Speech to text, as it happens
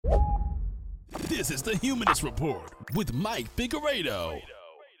This is the Humanist Report with Mike Figueredo.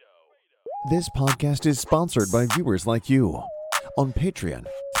 This podcast is sponsored by viewers like you on Patreon,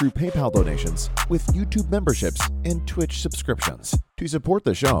 through PayPal donations, with YouTube memberships, and Twitch subscriptions. To support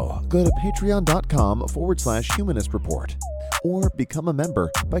the show, go to patreon.com/Humanist Report or become a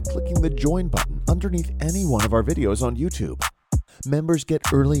member by clicking the join button underneath any one of our videos on YouTube. Members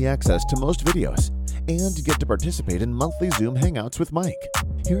get early access to most videos and get to participate in monthly Zoom hangouts with Mike.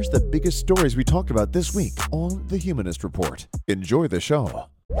 Here's the biggest stories we talked about this week on the Humanist Report. Enjoy the show.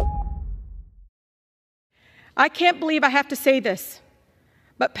 I can't believe I have to say this,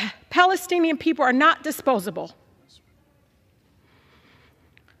 but Palestinian people are not disposable.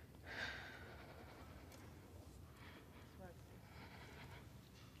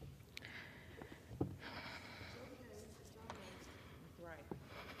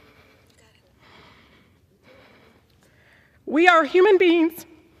 We are human beings,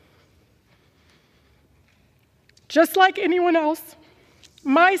 just like anyone else.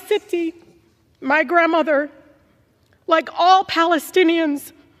 My city, my grandmother, like all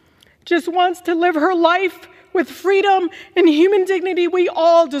Palestinians, just wants to live her life with freedom and human dignity we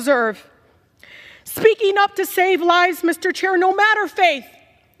all deserve. Speaking up to save lives, Mr. Chair, no matter faith,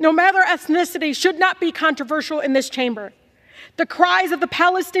 no matter ethnicity, should not be controversial in this chamber. The cries of the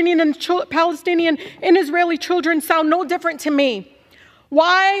Palestinian and Israeli children sound no different to me.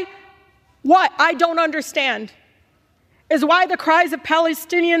 What I don't understand is why the cries of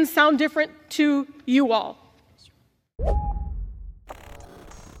Palestinians sound different to you all.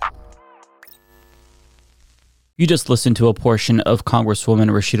 You just listened to a portion of Congresswoman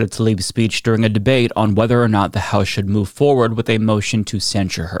Rashida Tlaib's speech during a debate on whether or not the House should move forward with a motion to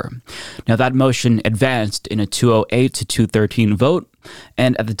censure her. Now, that motion advanced in a 208 to 213 vote,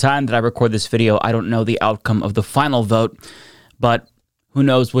 and at the time that I record this video, I don't know the outcome of the final vote, but who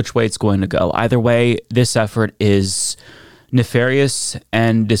knows which way it's going to go. Either way, this effort is nefarious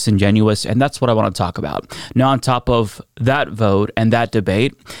and disingenuous, and that's what I want to talk about. Now, on top of that vote and that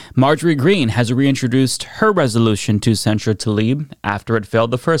debate, Marjorie Greene has reintroduced her resolution to censure Tlaib after it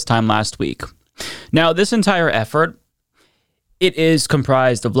failed the first time last week. Now, this entire effort, it is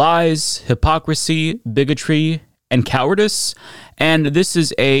comprised of lies, hypocrisy, bigotry, and cowardice, and this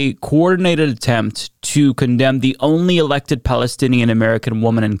is a coordinated attempt to condemn the only elected Palestinian American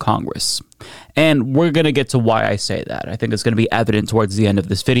woman in Congress. And we're going to get to why I say that. I think it's going to be evident towards the end of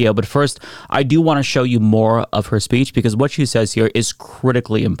this video. But first, I do want to show you more of her speech because what she says here is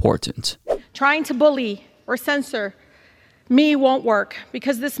critically important. Trying to bully or censor me won't work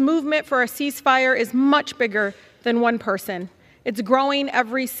because this movement for a ceasefire is much bigger than one person. It's growing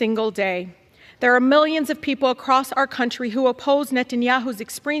every single day. There are millions of people across our country who oppose Netanyahu's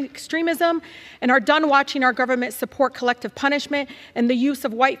extremism and are done watching our government support collective punishment and the use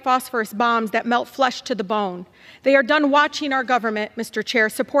of white phosphorus bombs that melt flesh to the bone. They are done watching our government, Mr. Chair,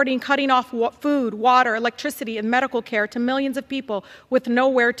 supporting cutting off food, water, electricity, and medical care to millions of people with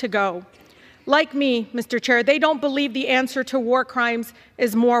nowhere to go. Like me, Mr. Chair, they don't believe the answer to war crimes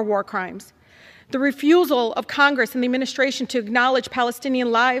is more war crimes. The refusal of Congress and the administration to acknowledge Palestinian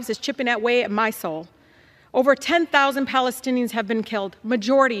lives is chipping away at my soul. Over 10,000 Palestinians have been killed.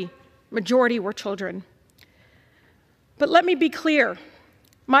 Majority were children. But let me be clear.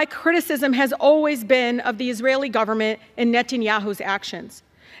 My criticism has always been of the Israeli government and Netanyahu's actions.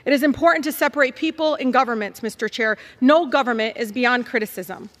 It is important to separate people and governments, Mr. Chair. No government is beyond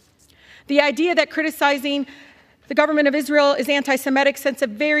criticism. The idea that criticizing the government of Israel is anti-Semitic sets a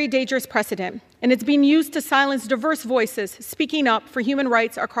very dangerous precedent, and it's being used to silence diverse voices speaking up for human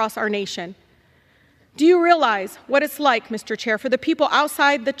rights across our nation. Do you realize what it's like, Mr. Chair, for the people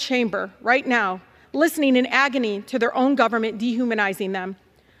outside the chamber right now, listening in agony to their own government dehumanizing them?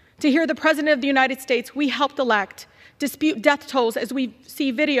 To hear the President of the United States we helped elect dispute death tolls as we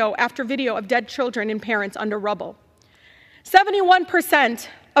see video after video of dead children and parents under rubble. 71%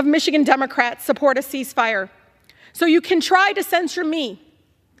 of Michigan Democrats support a ceasefire. So you can try to censor me,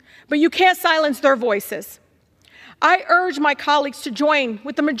 but you can't silence their voices. I urge my colleagues to join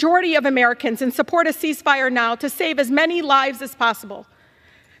with the majority of Americans and support a ceasefire now to save as many lives as possible.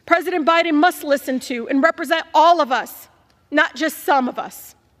 President Biden must listen to and represent all of us, not just some of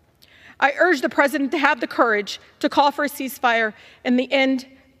us. I urge the president to have the courage to call for a ceasefire and the end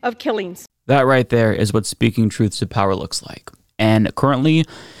of killings. That right there is what speaking truth to power looks like. And currently,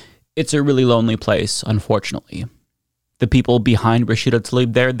 it's a really lonely place, unfortunately. The people behind Rashida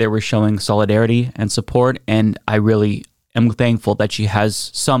Tlaib they were showing solidarity and support, and I really am thankful that she has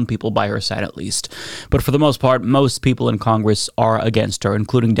some people by her side at least. But for the most part, most people in Congress are against her,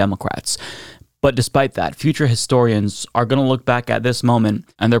 including Democrats. But despite that, future historians are going to look back at this moment,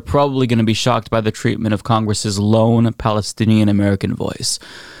 and they're probably going to be shocked by the treatment of Congress's lone Palestinian-American voice.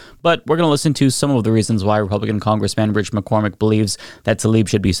 But we're going to listen to some of the reasons why Republican Congressman Rich McCormick believes that Tlaib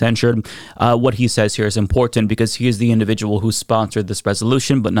should be censured. What he says here is important because he is the individual who sponsored this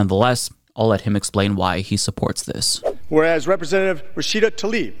resolution, but nonetheless, I'll let him explain why he supports this. Whereas Representative Rashida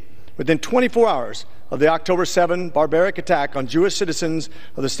Tlaib, within 24 hours of the October 7 barbaric attack on Jewish citizens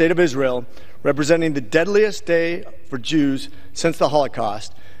of the State of Israel, representing the deadliest day for Jews since the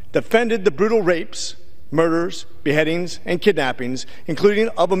Holocaust, defended the brutal rapes, murders, beheadings, and kidnappings, including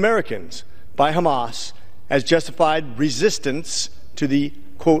of Americans, by Hamas as justified resistance to the,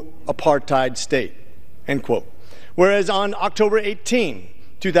 quote, apartheid state, end quote. Whereas on October 18,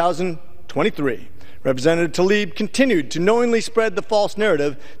 2023, Representative Tlaib continued to knowingly spread the false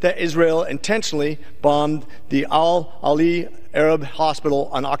narrative that Israel intentionally bombed the Al-Ali Arab Hospital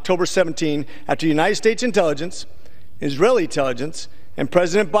on October 17 after United States intelligence, Israeli intelligence, and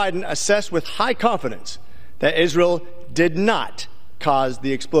President Biden assessed with high confidence that Israel did not cause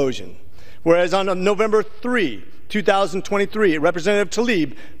the explosion. Whereas on November 3, 2023, Representative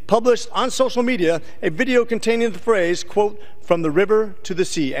Tlaib published on social media a video containing the phrase, quote, "from the river to the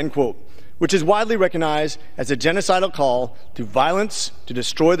sea," end quote, which is widely recognized as a genocidal call to violence to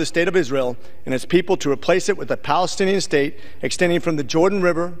destroy the State of Israel and its people, to replace it with a Palestinian state extending from the Jordan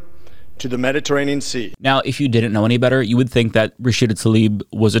River to the Mediterranean Sea. Now, if you didn't know any better, you would think that Rashida Tlaib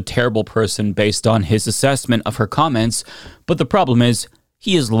was a terrible person based on his assessment of her comments, but the problem is,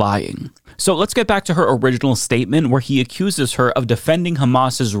 he is lying. So let's get back to her original statement where he accuses her of defending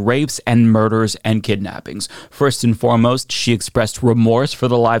Hamas's rapes and murders and kidnappings. First and foremost, she expressed remorse for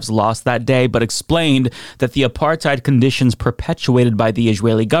the lives lost that day, but explained that the apartheid conditions perpetuated by the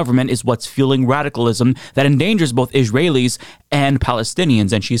Israeli government is what's fueling radicalism that endangers both Israelis and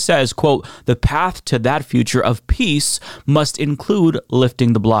Palestinians. And she says, quote, "the path to that future of peace must include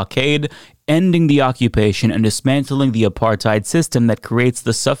lifting the blockade, ending the occupation, and dismantling the apartheid system that creates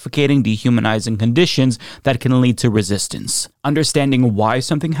the suffocating, dehumanizing conditions that can lead to resistance." Understanding why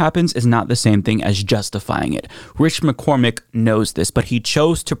something happens is not the same thing as justifying it. Rich McCormick knows this, but he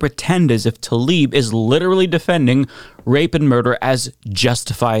chose to pretend as if Tlaib is literally defending rape and murder as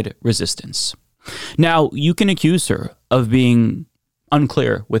justified resistance. Now, you can accuse her of being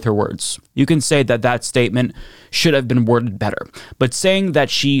unclear with her words. You can say that that statement should have been worded better, but saying that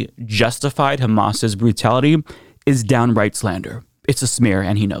she justified Hamas's brutality is downright slander. It's a smear,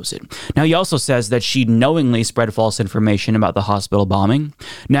 and he knows it. Now, he also says that she knowingly spread false information about the hospital bombing.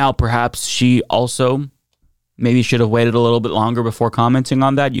 Now, perhaps she also maybe should have waited a little bit longer before commenting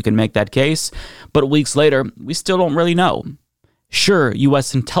on that. You can make that case, but weeks later, we still don't really know. Sure,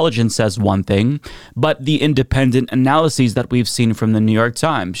 U.S. intelligence says one thing, but the independent analyses that we've seen from the New York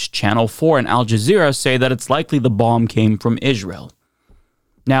Times, Channel 4, and Al Jazeera say that it's likely the bomb came from Israel.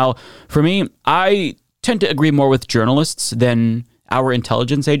 Now, for me, I tend to agree more with journalists than our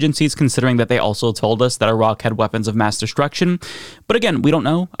intelligence agencies, considering that they also told us that Iraq had weapons of mass destruction. But again, we don't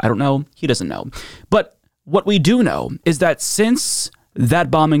know. I don't know. He doesn't know. But what we do know is that since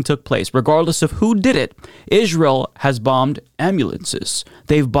that bombing took place, regardless of who did it, Israel has bombed ambulances.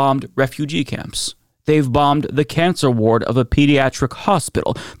 They've bombed refugee camps. They've bombed the cancer ward of a pediatric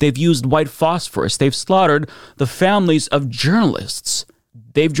hospital. They've used white phosphorus. They've slaughtered the families of journalists.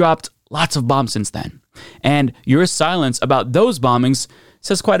 They've dropped lots of bombs since then. And your silence about those bombings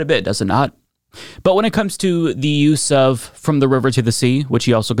says quite a bit, does it not? But when it comes to the use of "from the river to the sea," which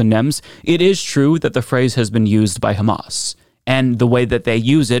he also condemns, it is true that the phrase has been used by Hamas. And the way that they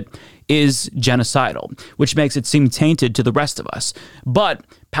use it is genocidal, which makes it seem tainted to the rest of us. But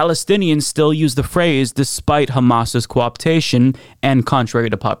Palestinians still use the phrase despite Hamas's co-optation, and contrary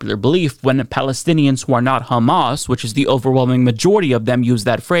to popular belief, when Palestinians who are not Hamas, which is the overwhelming majority of them, use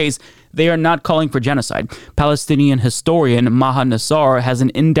that phrase, they are not calling for genocide. Palestinian historian Maha Nassar has an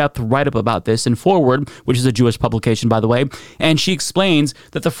in-depth write-up about this in Forward, which is a Jewish publication, by the way, and she explains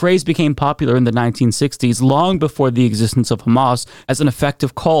that the phrase became popular in the 1960s, long before the existence of Hamas, as an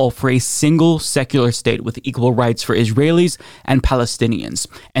effective call for a single secular state with equal rights for Israelis and Palestinians.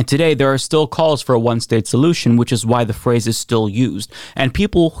 And today, there are still calls for a one-state solution, which is why the phrase is still used. And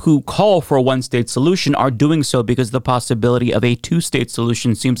people who call for a one-state solution are doing so because the possibility of a two-state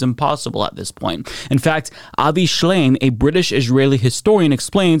solution seems impossible at this point. In fact, Avi Shleim, a British-Israeli historian,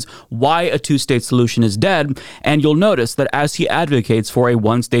 explains why a two-state solution is dead, and you'll notice that as he advocates for a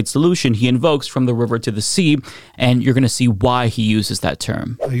one-state solution, he invokes "from the river to the sea," and you're going to see why he uses that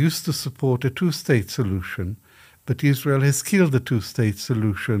term. I used to support a two-state solution, but Israel has killed the two-state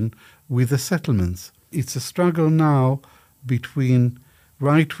solution with the settlements. It's a struggle now between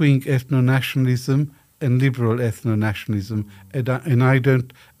right-wing ethno-nationalism and liberal ethno-nationalism, and I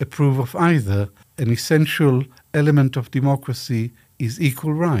don't approve of either. An essential element of democracy is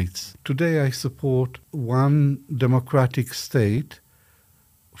equal rights. Today I support one democratic state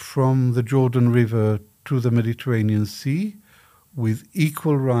from the Jordan River to the Mediterranean Sea with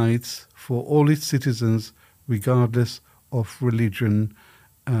equal rights for all its citizens regardless of religion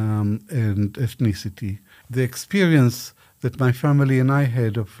and ethnicity. The experience that my family and I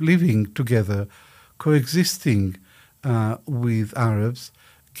had of living together, coexisting with Arabs,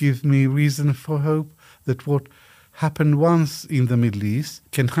 give me reason for hope that what happened once in the Middle East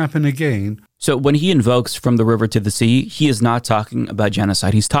can happen again. So when he invokes from the river to the sea, he is not talking about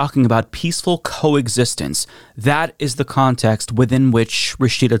genocide. He's talking about peaceful coexistence. That is the context within which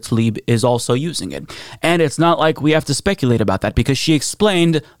Rashida Tlaib is also using it. And it's not like we have to speculate about that because she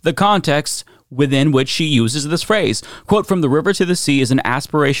explained the context within which she uses this phrase. Quote, "From the river to the sea is an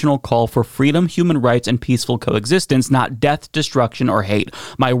aspirational call for freedom, human rights, and peaceful coexistence, not death, destruction, or hate.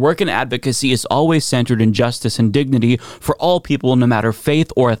 My work and advocacy is always centered in justice and dignity for all people, no matter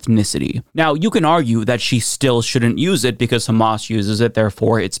faith or ethnicity." Now, you can argue that she still shouldn't use it because Hamas uses it,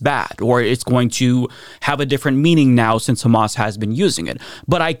 therefore it's bad, or it's going to have a different meaning now since Hamas has been using it.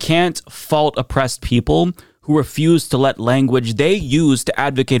 But I can't fault oppressed people who refuse to let language they use to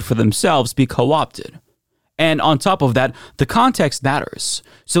advocate for themselves be co-opted. And on top of that, the context matters.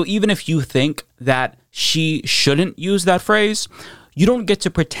 So even if you think that she shouldn't use that phrase, you don't get to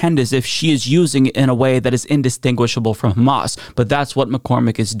pretend as if she is using it in a way that is indistinguishable from Hamas. But that's what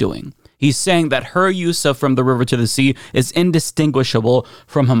McCormick is doing. He's saying that her use of "from the river to the sea" is indistinguishable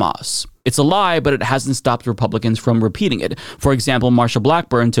from Hamas. It's a lie, but it hasn't stopped Republicans from repeating it. For example, Marsha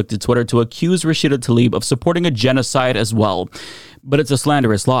Blackburn took to Twitter to accuse Rashida Tlaib of supporting a genocide as well. But it's a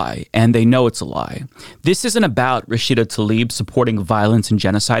slanderous lie, and they know it's a lie. This isn't about Rashida Tlaib supporting violence and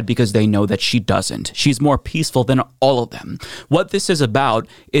genocide because they know that she doesn't. She's more peaceful than all of them. What this is about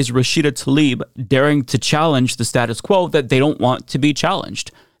is Rashida Tlaib daring to challenge the status quo that they don't want to be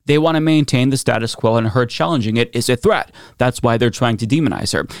challenged. They want to maintain the status quo, and her challenging it is a threat. That's why they're trying to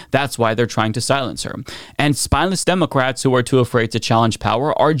demonize her. That's why they're trying to silence her. And spineless Democrats who are too afraid to challenge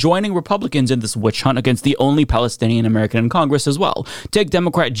power are joining Republicans in this witch hunt against the only Palestinian American in Congress as well. Take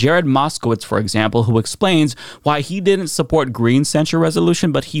Democrat Jared Moskowitz, for example, who explains why he didn't support Green's censure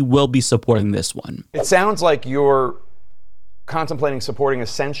resolution, but he will be supporting this one. It sounds like you're contemplating supporting a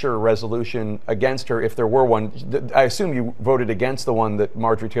censure resolution against her if there were one. I assume you voted against the one that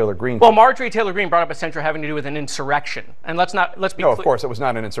Marjorie Taylor Greene. Well, Marjorie Taylor Greene brought up a censure having to do with an insurrection, and let's be clear. No, of course, it was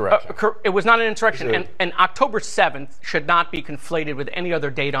not an insurrection. It was not an insurrection, and October 7th should not be conflated with any other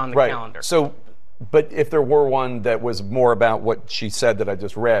date on the calendar. So, but if there were one that was more about what she said that I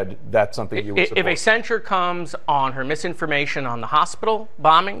just read, that's something you would support. If a censure comes on her misinformation on the hospital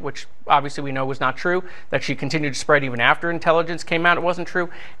bombing, which obviously we know was not true, that she continued to spread even after intelligence came out it wasn't true,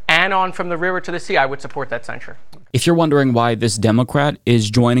 and on From the River to the Sea, I would support that censure. If you're wondering why this Democrat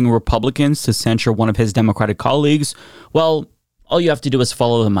is joining Republicans to censure one of his Democratic colleagues, well, all you have to do is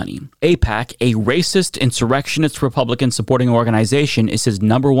follow the money. AIPAC, a racist, insurrectionist Republican supporting organization, is his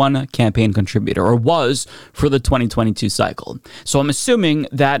 #1 campaign contributor, or was for the 2022 cycle. So I'm assuming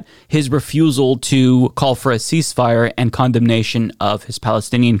that his refusal to call for a ceasefire and condemnation of his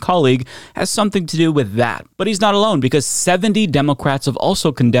Palestinian colleague has something to do with that. But he's not alone, because 70 Democrats have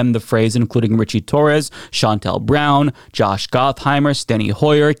also condemned the phrase, including Richie Torres, Shontel Brown, Josh Gottheimer, Steny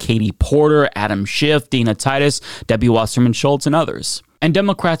Hoyer, Katie Porter, Adam Schiff, Dina Titus, Debbie Wasserman Schultz, and others. And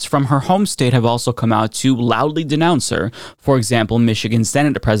Democrats from her home state have also come out to loudly denounce her. For example, Michigan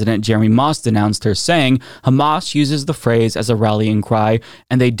Senate President Jeremy Moss denounced her, saying Hamas uses the phrase as a rallying cry,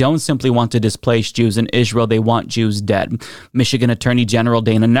 and they don't simply want to displace Jews in Israel, they want Jews dead. Michigan Attorney General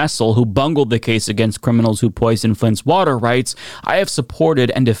Dana Nessel, who bungled the case against criminals who poisoned Flint's water, writes, "I have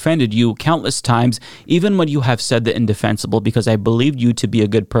supported and defended you countless times, even when you have said the indefensible, because I believed you to be a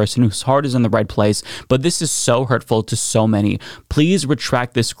good person whose heart is in the right place, but this is so hurtful to so many. Please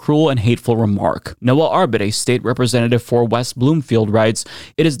retract this cruel and hateful remark." Noah Arbit, a state representative for West Bloomfield, writes,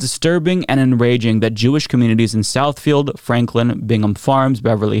 "It is disturbing and enraging that Jewish communities in Southfield, Franklin, Bingham Farms,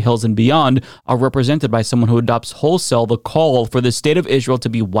 Beverly Hills, and beyond are represented by someone who adopts wholesale the call for the state of Israel to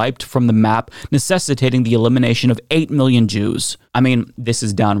be wiped from the map, necessitating the elimination of 8 million Jews." I mean, this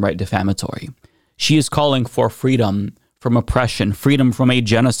is downright defamatory. She is calling for freedom from oppression, freedom from a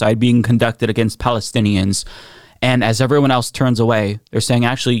genocide being conducted against Palestinians. And as everyone else turns away, they're saying,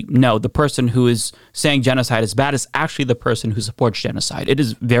 actually, no, the person who is saying genocide is bad is actually the person who supports genocide. It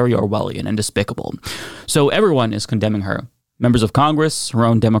is very Orwellian and despicable. So everyone is condemning her. Members of Congress, her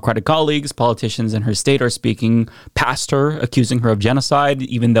own Democratic colleagues, politicians in her state are speaking past her, accusing her of genocide,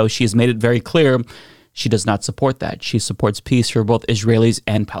 even though she has made it very clear she does not support that. She supports peace for both Israelis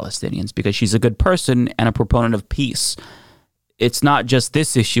and Palestinians because she's a good person and a proponent of peace. It's not just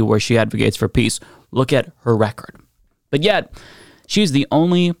this issue where she advocates for peace. Look at her record. But yet, she's the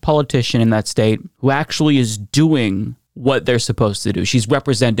only politician in that state who actually is doing what they're supposed to do. She's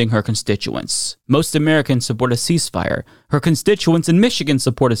representing her constituents. Most Americans support a ceasefire. Her constituents in Michigan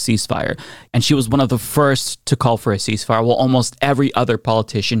support a ceasefire. And she was one of the first to call for a ceasefire, while almost every other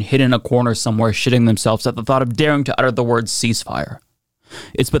politician hid in a corner somewhere shitting themselves at the thought of daring to utter the word ceasefire.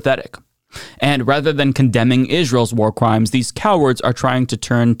 It's pathetic. And rather than condemning Israel's war crimes, these cowards are trying to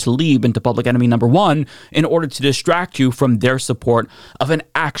turn Tlaib into public enemy number one in order to distract you from their support of an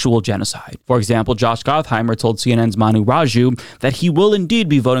actual genocide. For example, Josh Gottheimer told CNN's Manu Raju that he will indeed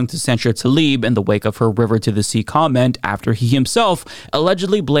be voting to censure Tlaib in the wake of her River to the Sea comment after he himself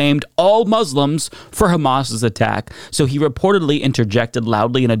allegedly blamed all Muslims for Hamas's attack. So he reportedly interjected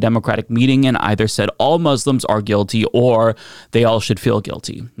loudly in a Democratic meeting and either said all Muslims are guilty or they all should feel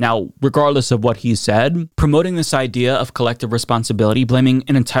guilty. Now, regardless of what he said, promoting this idea of collective responsibility, blaming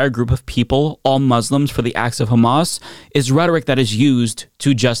an entire group of people, all Muslims, for the acts of Hamas, is rhetoric that is used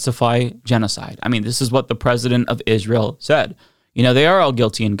to justify genocide. I mean, this is what the president of Israel said. You know, they are all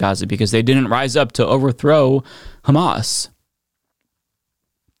guilty in Gaza because they didn't rise up to overthrow Hamas.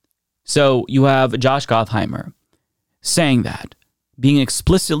 So you have Josh Gottheimer saying that, being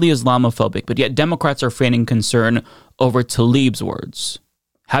explicitly Islamophobic, but yet Democrats are feigning concern over Tlaib's words.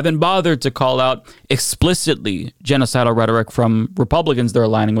 Haven't bothered to call out explicitly genocidal rhetoric from Republicans they're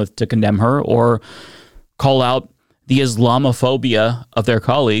aligning with to condemn her, or call out the Islamophobia of their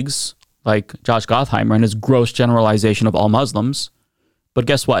colleagues, like Josh Gottheimer and his gross generalization of all Muslims. But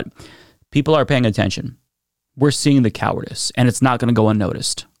guess what? People are paying attention. We're seeing the cowardice, and it's not going to go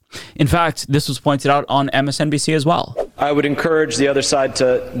unnoticed. In fact, this was pointed out on MSNBC as well. I would encourage the other side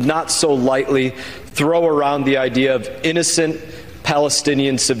to not so lightly throw around the idea of innocent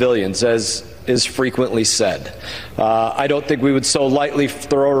Palestinian civilians, as is frequently said. I don't think we would so lightly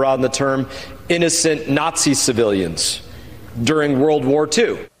throw around the term innocent Nazi civilians during World War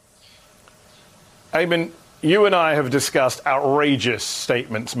II. Eamon, you and I have discussed outrageous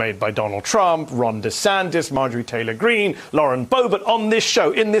statements made by Donald Trump, Ron DeSantis, Marjorie Taylor Greene, Lauren Boebert on this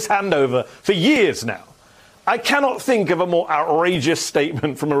show, in this handover, for years now. I cannot think of a more outrageous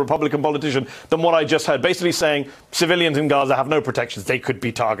statement from a Republican politician than what I just heard, basically saying civilians in Gaza have no protections. They could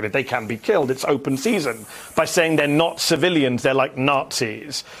be targeted. They can be killed. It's open season. By saying they're not civilians, they're like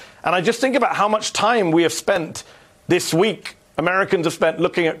Nazis. And I just think about how much time we have spent this week, Americans have spent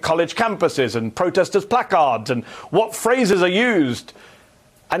looking at college campuses and protesters' placards and what phrases are used.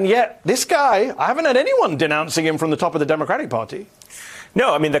 And yet, this guy, I haven't had anyone denouncing him from the top of the Democratic Party.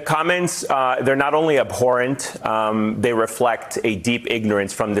 No, I mean, the comments, they're not only abhorrent, they reflect a deep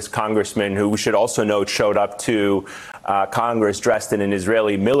ignorance from this congressman who we should also note showed up to Congress dressed in an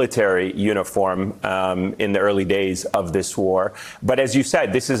Israeli military uniform in the early days of this war. But as you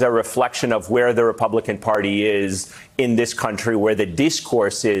said, this is a reflection of where the Republican Party is in this country, where the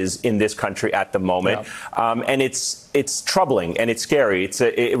discourse is in this country at the moment. Yeah. And it's troubling and it's scary.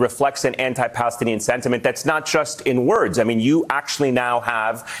 It reflects an anti-Palestinian sentiment that's not just in words. I mean, you actually now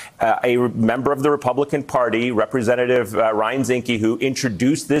have a member of the Republican Party, Representative Ryan Zinke, who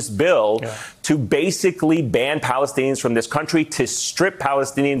introduced this bill to basically ban Palestinians from this country, to strip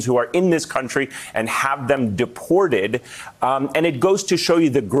Palestinians who are in this country and have them deported. And it goes to show you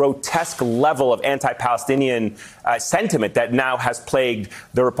the grotesque level of anti-Palestinian sentiment that now has plagued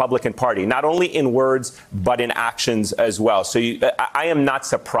the Republican Party, not only in words, but in actions as well. So I am not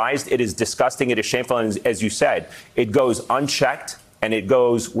surprised. It is disgusting. It is shameful. And as you said, it goes unchecked and it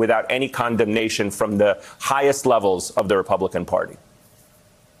goes without any condemnation from the highest levels of the Republican Party.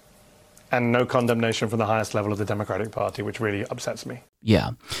 And no condemnation from the highest level of the Democratic Party, which really upsets me. Yeah.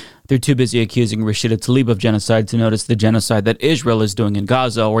 They're too busy accusing Rashida Tlaib of genocide to notice the genocide that Israel is doing in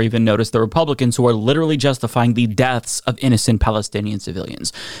Gaza, or even notice the Republicans who are literally justifying the deaths of innocent Palestinian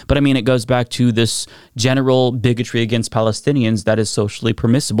civilians. But I mean, it goes back to this general bigotry against Palestinians that is socially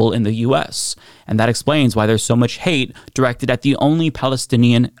permissible in the U.S. And that explains why there's so much hate directed at the only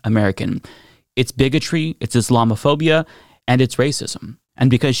Palestinian American. It's bigotry, it's Islamophobia, and it's racism. And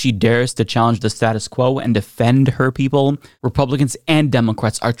because she dares to challenge the status quo and defend her people, Republicans and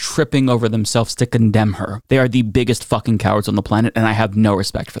Democrats are tripping over themselves to condemn her. They are the biggest fucking cowards on the planet, and I have no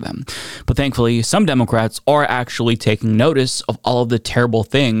respect for them. But thankfully, some Democrats are actually taking notice of all of the terrible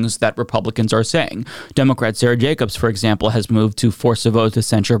things that Republicans are saying. Democrat Sarah Jacobs, for example, has moved to force a vote to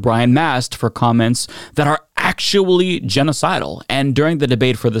censure Brian Mast for comments that are actually genocidal. And during the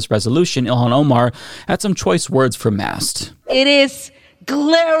debate for this resolution, Ilhan Omar had some choice words for Mast. It is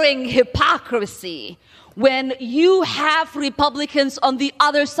glaring hypocrisy when you have Republicans on the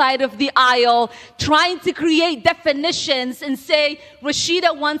other side of the aisle trying to create definitions and say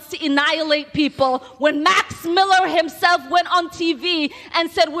Rashida wants to annihilate people, when Max Miller himself went on TV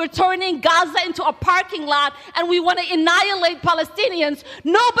and said we're turning Gaza into a parking lot and we want to annihilate Palestinians.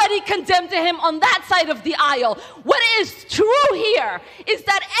 Nobody condemned him on that side of the aisle. What is true here is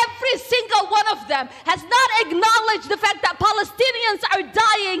that every single one of them has not acknowledged the fact that Palestinians are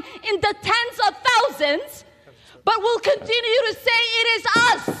dying in the tens of thousands, but will continue to say it is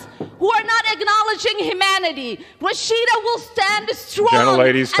us who are not acknowledging humanity. Rashida will stand strong.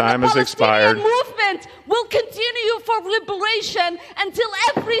 Gentlelady's time has expired. The movement will continue for liberation until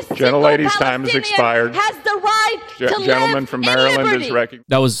every single Palestinian has the right to Gentleman live from in Maryland liberty. is recognized.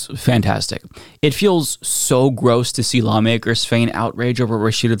 That was fantastic. It feels so gross to see lawmakers feign outrage over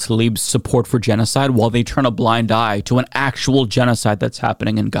Rashida Tlaib's support for genocide while they turn a blind eye to an actual genocide that's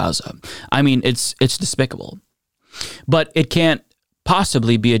happening in Gaza. I mean, it's despicable. But it can't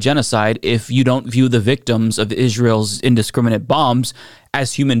possibly be a genocide if you don't view the victims of Israel's indiscriminate bombs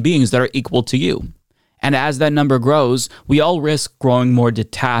as human beings that are equal to you. And as that number grows, we all risk growing more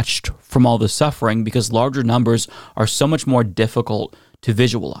detached from all the suffering because larger numbers are so much more difficult to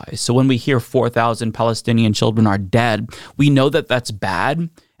visualize. So when we hear 4,000 Palestinian children are dead, we know that that's bad,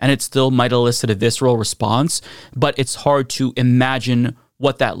 and it still might elicit a visceral response, but it's hard to imagine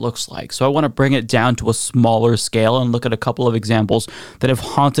what that looks like. So I want to bring it down to a smaller scale and look at a couple of examples that have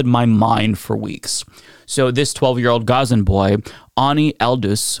haunted my mind for weeks. So this 12-year-old Gazan boy, Ani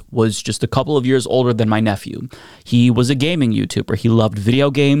Eldus, was just a couple of years older than my nephew. He was a gaming YouTuber. He loved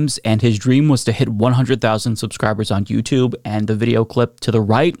video games, and his dream was to hit 100,000 subscribers on YouTube. And the video clip to the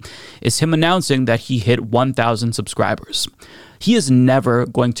right is him announcing that he hit 1,000 subscribers. He is never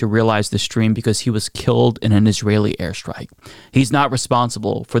going to realize this dream because he was killed in an Israeli airstrike. He's not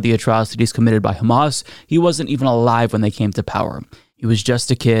responsible for the atrocities committed by Hamas. He wasn't even alive when they came to power. He was just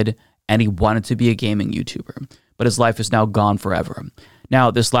a kid, and he wanted to be a gaming YouTuber. But his life is now gone forever.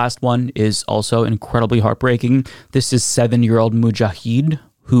 Now, this last one is also incredibly heartbreaking. This is 7-year-old Mujahid,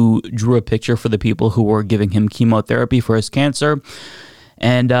 who drew a picture for the people who were giving him chemotherapy for his cancer.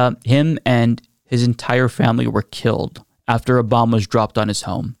 And him and his entire family were killed after a bomb was dropped on his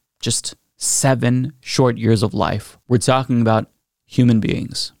home. Just 7 short years of life. We're talking about human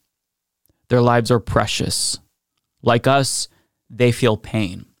beings. Their lives are precious. Like us, they feel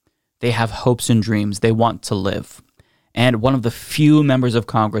pain. They have hopes and dreams. They want to live. And one of the few members of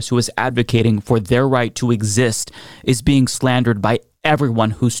Congress who is advocating for their right to exist is being slandered by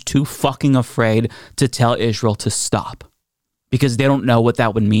everyone who's too fucking afraid to tell Israel to stop. Because they don't know what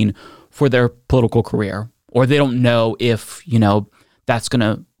that would mean for their political career. Or they don't know if, that's going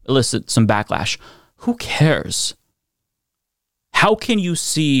to elicit some backlash. Who cares? How can you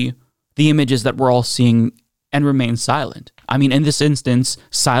see the images that we're all seeing and remain silent? I mean, in this instance,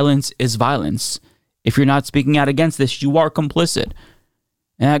 silence is violence. If you're not speaking out against this, you are complicit.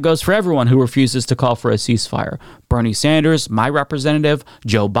 And that goes for everyone who refuses to call for a ceasefire. Bernie Sanders, my representative,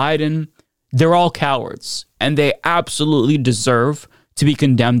 Joe Biden, they're all cowards. And they absolutely deserve to be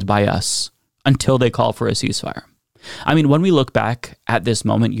condemned by us until they call for a ceasefire. I mean, when we look back at this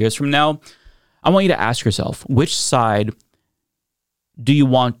moment years from now, I want you to ask yourself, which side do you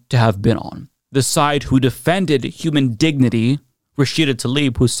want to have been on? The side who defended human dignity, Rashida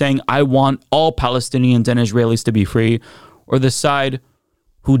Tlaib, who's saying, I want all Palestinians and Israelis to be free, or the side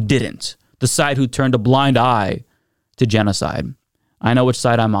who didn't, the side who turned a blind eye to genocide? I know which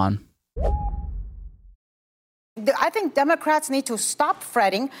side I'm on. I think Democrats need to stop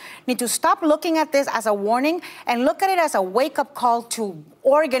fretting, need to stop looking at this as a warning and look at it as a wake-up call to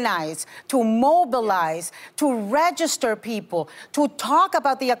organize, to mobilize, to register people, to talk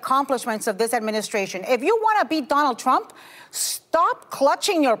about the accomplishments of this administration. If you want to beat Donald Trump, stop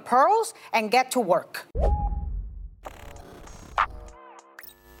clutching your pearls and get to work.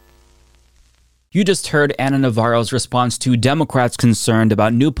 You just heard Ana Navarro's response to Democrats concerned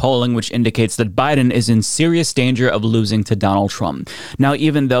about new polling, which indicates that Biden is in serious danger of losing to Donald Trump. Now,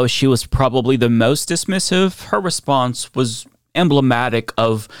 even though she was probably the most dismissive, her response was emblematic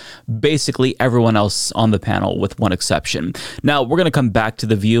of basically everyone else on the panel, with one exception. Now, we're going to come back to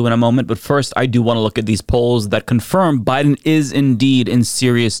The View in a moment, but first, I do want to look at these polls that confirm Biden is indeed in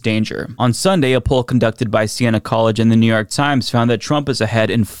serious danger. On Sunday, a poll conducted by Siena College and the New York Times found that Trump is ahead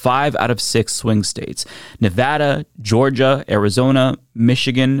in 5 out of 6 swing states: Nevada, Georgia, Arizona,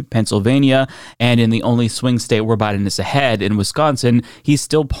 Michigan, Pennsylvania, and in the only swing state where Biden is ahead, in Wisconsin, he's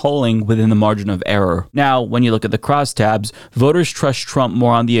still polling within the margin of error. Now, when you look at the crosstabs, voters trust Trump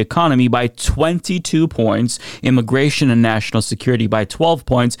more on the economy by 22 points, immigration and national security by 12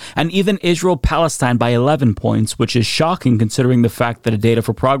 points, and even Israel-Palestine by 11 points, which is shocking considering the fact that a Data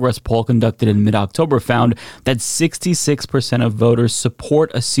for Progress poll conducted in mid-October found that 66% of voters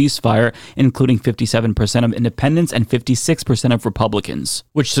support a ceasefire, including 57% of independents and 56% of Republicans,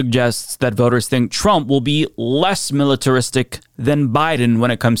 which suggests that voters think Trump will be less militaristic than Biden when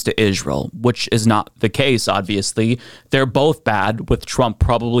it comes to Israel, which is not the case, obviously. They're both bad, with Trump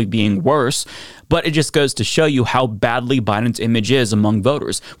probably being worse, but it just goes to show you how badly Biden's image is among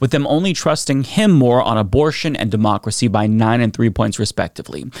voters, with them only trusting him more on abortion and democracy by 9 and 3 points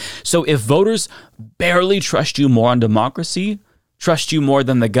respectively. So if voters barely trust you more on democracy, trust you more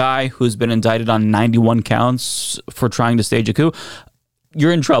than the guy who's been indicted on 91 counts for trying to stage a coup,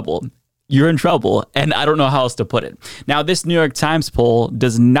 you're in trouble. You're in trouble, and I don't know how else to put it. Now, this New York Times poll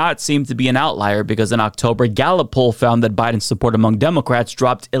does not seem to be an outlier because in October, Gallup poll found that Biden's support among Democrats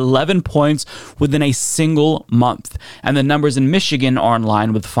dropped 11 points within a single month. And the numbers in Michigan are in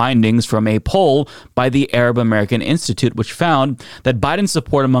line with findings from a poll by the Arab American Institute, which found that Biden's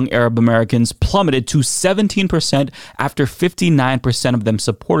support among Arab Americans plummeted to 17% after 59% of them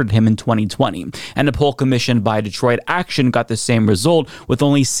supported him in 2020. And a poll commissioned by Detroit Action got the same result, with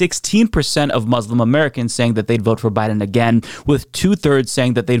only 16% of Muslim Americans saying that they'd vote for Biden again, with 2/3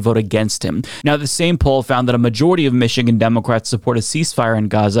 saying that they'd vote against him. Now, the same poll found that a majority of Michigan Democrats support a ceasefire in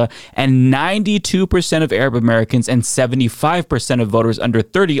Gaza, and 92% of Arab Americans and 75% of voters under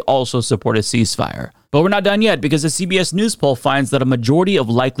 30 also support a ceasefire. But we're not done yet, because a CBS News poll finds that a majority of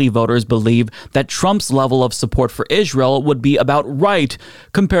likely voters believe that Trump's level of support for Israel would be about right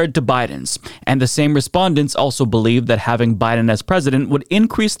compared to Biden's. And the same respondents also believe that having Biden as president would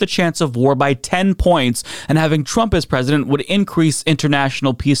increase the chance of war by 10 points, and having Trump as president would increase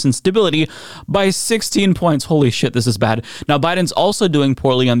international peace and stability by 16 points. Holy shit, this is bad. Now, Biden's also doing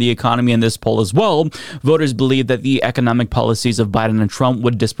poorly on the economy in this poll as well. Voters believe that the economic policies of Biden and Trump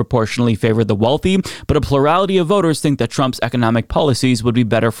would disproportionately favor the wealthy, but a plurality of voters think that Trump's economic policies would be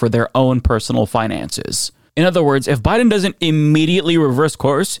better for their own personal finances. In other words, if Biden doesn't immediately reverse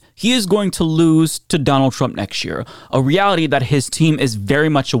course, he is going to lose to Donald Trump next year, a reality that his team is very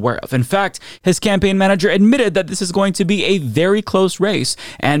much aware of. In fact, his campaign manager admitted that this is going to be a very close race,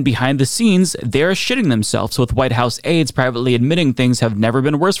 and behind the scenes, they're shitting themselves, with White House aides privately admitting things have never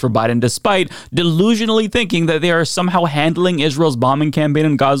been worse for Biden, despite delusionally thinking that they are somehow handling Israel's bombing campaign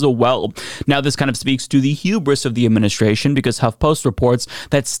in Gaza well. Now, this kind of speaks to the hubris of the administration, because HuffPost reports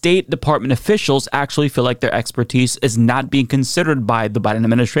that State Department officials actually feel like their expertise is not being considered by the Biden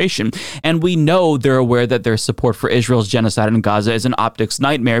administration. And we know they're aware that their support for Israel's genocide in Gaza is an optics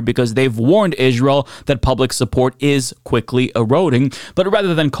nightmare, because they've warned Israel that public support is quickly eroding. But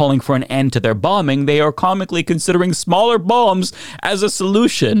rather than calling for an end to their bombing, they are comically considering smaller bombs as a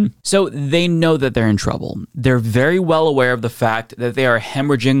solution. So they know that they're in trouble. They're very well aware of the fact that they are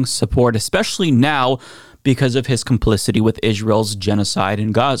hemorrhaging support, especially now, because of his complicity with Israel's genocide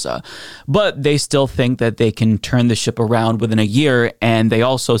in Gaza. But they still think that they can turn the ship around within a year, and they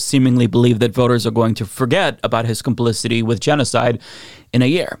also seemingly believe that voters are going to forget about his complicity with genocide in a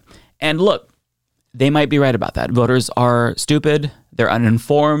year. And look, they might be right about that. Voters are stupid, they're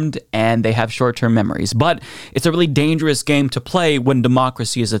uninformed, and they have short-term memories. But it's a really dangerous game to play when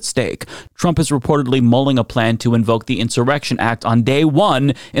democracy is at stake. Trump is reportedly mulling a plan to invoke the Insurrection Act on day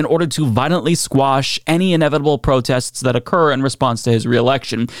one in order to violently squash any inevitable protests that occur in response to his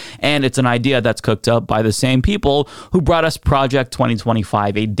reelection. And it's an idea that's cooked up by the same people who brought us Project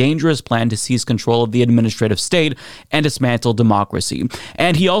 2025, a dangerous plan to seize control of the administrative state and dismantle democracy.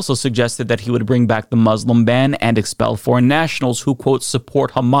 And he also suggested that he would bring back the Muslim ban and expel foreign nationals who, quote,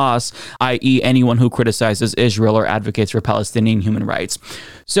 support Hamas, i.e. anyone who criticizes Israel or advocates for Palestinian human rights.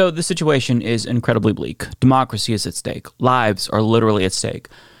 So the situation is incredibly bleak. Democracy is at stake. Lives are literally at stake.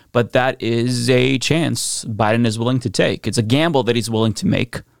 But that is a chance Biden is willing to take. It's a gamble that he's willing to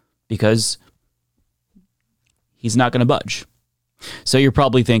make because he's not going to budge. So you're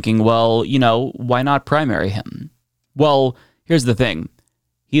probably thinking, well, why not primary him? Well, here's the thing.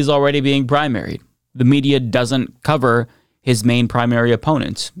 He's already being primaried. The media doesn't cover his main primary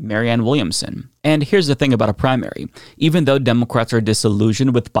opponent, Marianne Williamson. And here's the thing about a primary. Even though Democrats are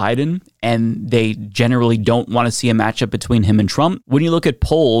disillusioned with Biden and they generally don't want to see a matchup between him and Trump, when you look at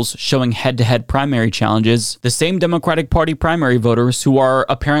polls showing head-to-head primary challenges, the same Democratic Party primary voters who are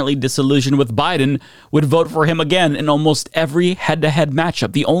apparently disillusioned with Biden would vote for him again in almost every head-to-head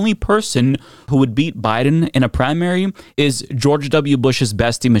matchup. The only person who would beat Biden in a primary is George W. Bush's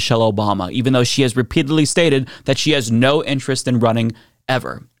bestie, Michelle Obama, even though she has repeatedly stated that she has no interest in running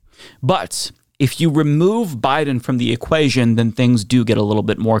ever. But if you remove Biden from the equation, then things do get a little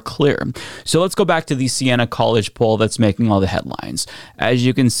bit more clear. So let's go back to the Siena College poll that's making all the headlines. As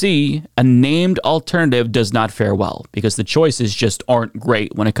you can see, a named alternative does not fare well because the choices just aren't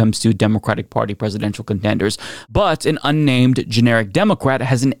great when it comes to Democratic Party presidential contenders. But an unnamed generic Democrat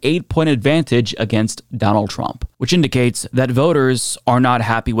has an 8-point advantage against Donald Trump, which indicates that voters are not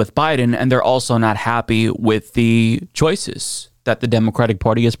happy with Biden and they're also not happy with the choices that the Democratic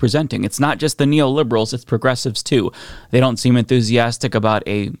Party is presenting. It's not just the neoliberals, it's progressives too. They don't seem enthusiastic about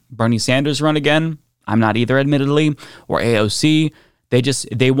a Bernie Sanders run again. I'm not either, admittedly, or AOC.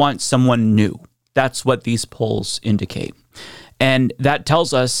 They want someone new. That's what these polls indicate. And that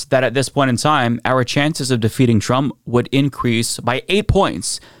tells us that at this point in time, our chances of defeating Trump would increase by 8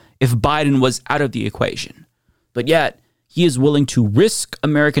 points if Biden was out of the equation. But yet, he is willing to risk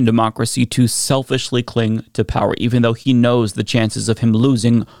American democracy to selfishly cling to power, even though he knows the chances of him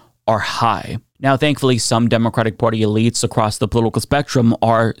losing are high. Now, thankfully, some Democratic Party elites across the political spectrum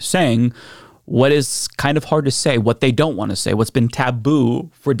are saying what is kind of hard to say, what they don't want to say, what's been taboo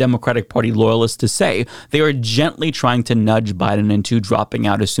for Democratic Party loyalists to say. They are gently trying to nudge Biden into dropping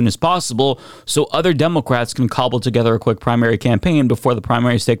out as soon as possible so other Democrats can cobble together a quick primary campaign before the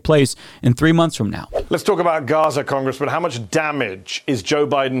primaries take place in 3 months from now. Let's talk about Gaza, Congressman. How much damage is Joe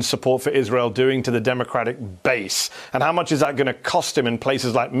Biden's support for Israel doing to the Democratic base? And how much is that going to cost him in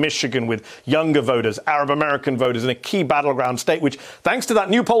places like Michigan with younger voters, Arab American voters in a key battleground state, which, thanks to that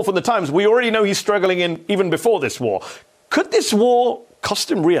new poll from the Times, we already know he's struggling in even before this war. Could this war cost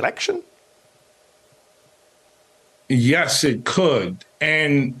him re-election? Yes, it could.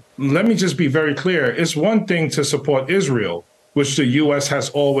 And let me just be very clear. It's one thing to support Israel, which the U.S. has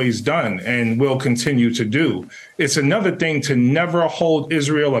always done and will continue to do. It's another thing to never hold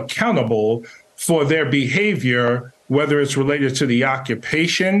Israel accountable for their behavior, whether it's related to the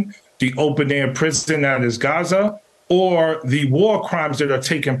occupation, the open-air prison that is Gaza, or the war crimes that are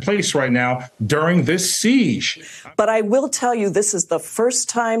taking place right now during this siege. But I will tell you, this is the first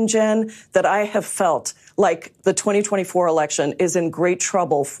time, Jen, that I have felt like the 2024 election is in great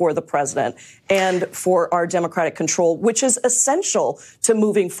trouble for the president and for our democratic control, which is essential to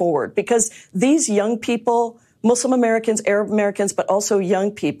moving forward. Because these young people, Muslim Americans, Arab Americans, but also young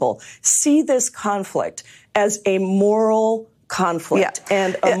people, see this conflict as a moral conflict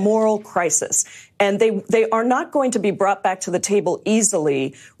and a moral crisis. And they are not going to be brought back to the table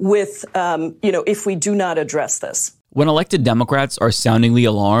easily with, if we do not address this. When elected Democrats are sounding the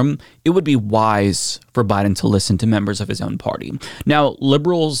alarm, it would be wise for Biden to listen to members of his own party. Now,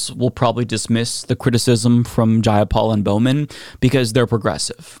 liberals will probably dismiss the criticism from Jayapal and Bowman because they're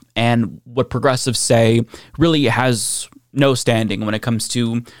progressive. And what progressives say really has no standing when it comes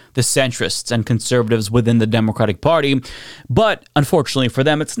to the centrists and conservatives within the Democratic Party. But unfortunately for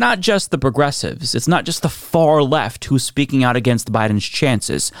them, it's not just the progressives. It's not just the far left who's speaking out against Biden's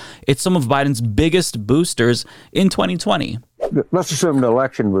chances. It's some of Biden's biggest boosters in 2020. Let's assume the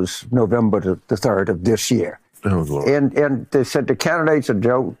election was November the 3rd of this year. Oh, Lord. And they said the candidates are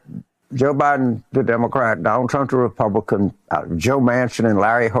Joe Biden, the Democrat, Donald Trump, the Republican, Joe Manchin and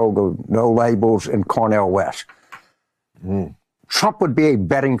Larry Hogan, no labels, and Cornel West. Trump would be a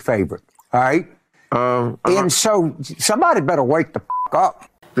betting favorite, all right? And so somebody better wake the f*** up.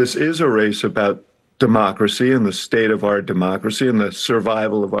 This is a race about democracy and the state of our democracy and the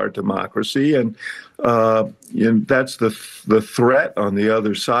survival of our democracy. And that's the threat on the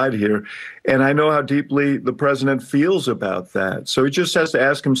other side here. And I know how deeply the president feels about that. So he just has to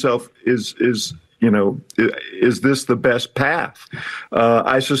ask himself, is this the best path?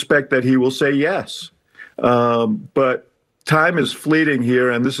 I suspect that he will say yes. But time is fleeting here,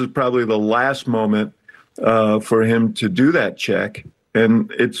 and this is probably the last moment for him to do that check.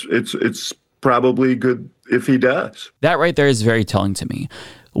 And it's probably good if he does. That right there is very telling to me.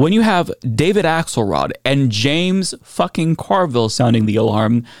 When you have David Axelrod and James fucking Carville sounding the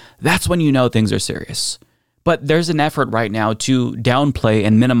alarm, that's when you know things are serious. But there's an effort right now to downplay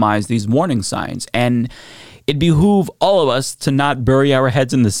and minimize these warning signs, and it behoove all of us to not bury our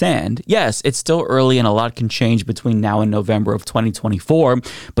heads in the sand. Yes, it's still early and a lot can change between now and November of 2024,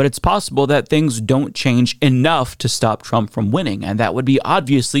 but it's possible that things don't change enough to stop Trump from winning, and that would be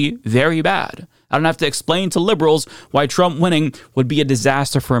obviously very bad. I don't have to explain to liberals why Trump winning would be a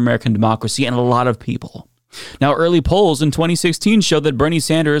disaster for American democracy and a lot of people. Now, early polls in 2016 showed that Bernie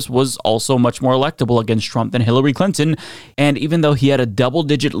Sanders was also much more electable against Trump than Hillary Clinton, and even though he had a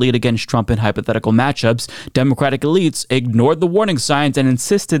double-digit lead against Trump in hypothetical matchups, Democratic elites ignored the warning signs and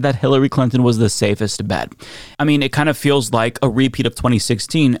insisted that Hillary Clinton was the safest bet. I mean, it kind of feels like a repeat of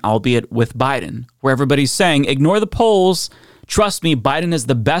 2016, albeit with Biden, where everybody's saying, ignore the polls, trust me, Biden is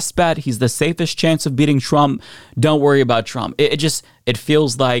the best bet, he's the safest chance of beating Trump, don't worry about Trump. It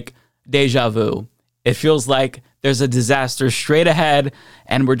feels like deja vu. It feels like there's a disaster straight ahead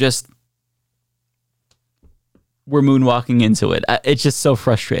and we're moonwalking into it. It's just so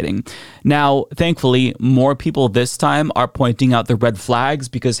frustrating. Now, thankfully, more people this time are pointing out the red flags,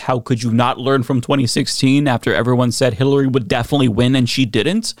 because how could you not learn from 2016 after everyone said Hillary would definitely win and she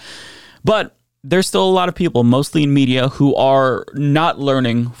didn't? But there's still a lot of people, mostly in media, who are not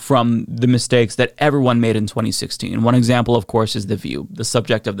learning from the mistakes that everyone made in 2016. One example, of course, is The View, the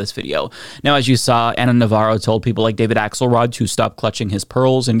subject of this video. Now, as you saw, Ana Navarro told people like David Axelrod to stop clutching his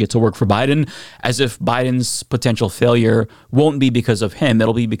pearls and get to work for Biden, as if Biden's potential failure won't be because of him.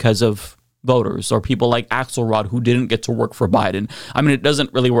 It'll be because of voters or people like Axelrod who didn't get to work for Biden. I mean, it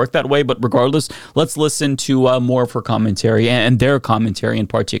doesn't really work that way, but regardless, let's listen to more of her commentary and their commentary in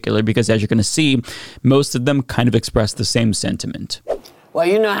particular, because as you're going to see, most of them kind of express the same sentiment. Well,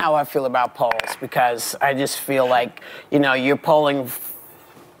 you know how I feel about polls, because I just feel like, you're polling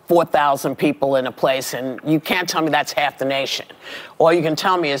 4,000 people in a place, and you can't tell me that's half the nation. All you can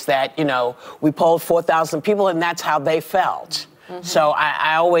tell me is that, we polled 4,000 people and that's how they felt. Mm-hmm. So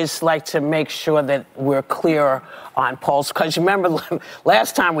I always like to make sure that we're clear on polls, because you remember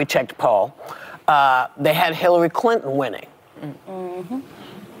last time we checked a poll, they had Hillary Clinton winning. Mm-hmm.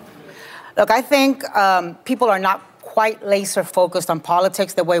 Look, I think people are not quite laser focused on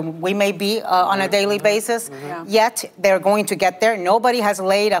politics the way we may be on a daily basis. Mm-hmm. Yet they're going to get there. Nobody has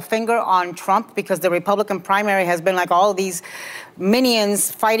laid a finger on Trump, because the Republican primary has been like all these minions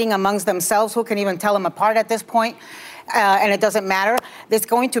fighting amongst themselves. Who can even tell them apart at this point? And it doesn't matter. There's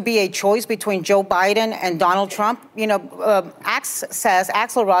going to be a choice between Joe Biden and Donald Trump. Axelrod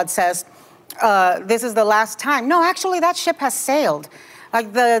says, this is the last time. No, actually, that ship has sailed.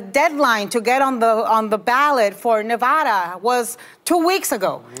 Like, the deadline to get on the ballot for Nevada was 2 weeks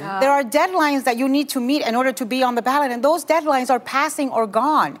ago. Yeah. There are deadlines that you need to meet in order to be on the ballot, and those deadlines are passing or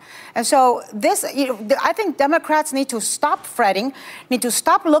gone. And so I think Democrats need to stop fretting, need to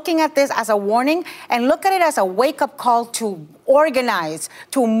stop looking at this as a warning, and look at it as a wake-up call to organize,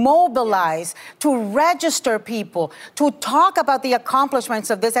 to mobilize, to register people, to talk about the accomplishments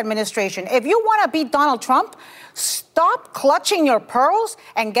of this administration. If you want to beat Donald Trump, stop clutching your pearls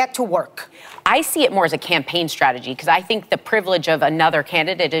and get to work. I see it more as a campaign strategy, because I think the privilege of another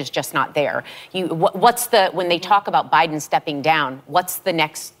candidate is just not there. When they talk about Biden stepping down, what's the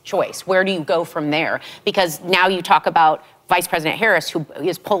next choice? Where do you go from there? Because now you talk about Vice President Harris, who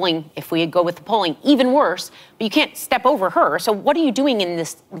is polling, if we go with the polling, even worse, but you can't step over her. So what are you doing in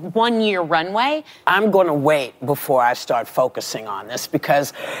this 1 year runway? I'm going to wait before I start focusing on this,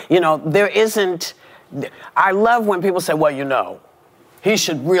 because, there isn't. I love when people say, well, he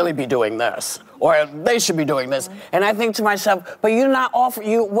should really be doing this, or they should be doing this. And I think to myself, but you're not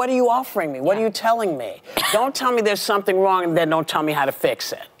what are you offering me? What are you telling me? Don't tell me there's something wrong, and then don't tell me how to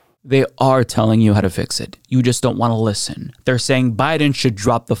fix it. They are telling you how to fix it. You just don't want to listen. They're saying Biden should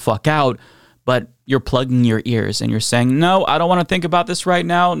drop the fuck out, but you're plugging your ears and you're saying, no, I don't want to think about this right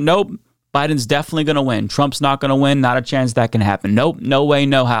now. Nope. Biden's definitely going to win. Trump's not going to win. Not a chance that can happen. Nope. No way,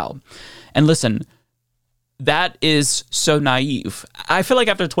 no how. And listen, that is so naive. I feel like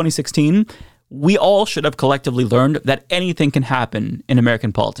after 2016, we all should have collectively learned that anything can happen in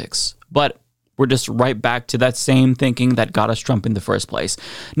American politics. But we're just right back to that same thinking that got us Trump in the first place.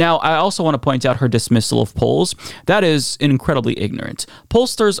 Now, I also want to point out her dismissal of polls. That is incredibly ignorant.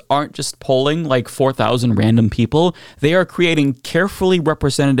 Pollsters aren't just polling like 4,000 random people. They are creating carefully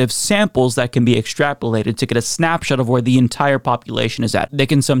representative samples that can be extrapolated to get a snapshot of where the entire population is at. They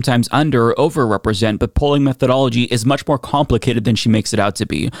can sometimes under or overrepresent, but polling methodology is much more complicated than she makes it out to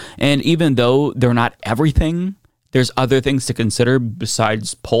be. And even though they're not everything, there's other things to consider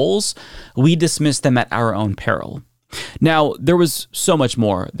besides polls, we dismiss them at our own peril. Now, there was so much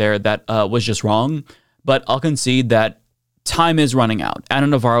more there that was just wrong, but I'll concede that time is running out. Ana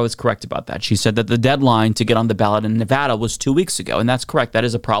Navarro is correct about that. She said that the deadline to get on the ballot in Nevada was 2 weeks ago, and that's correct. That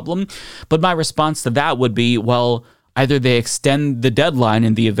is a problem. But my response to that would be, well, either they extend the deadline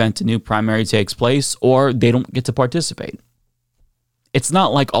in the event a new primary takes place, or they don't get to participate. It's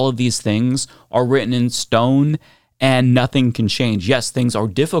not like all of these things are written in stone and nothing can change. Yes, things are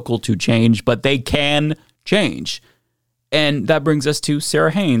difficult to change, but they can change. And that brings us to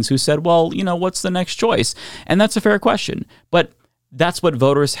Sarah Haynes, who said, well, what's the next choice? And that's a fair question. But that's what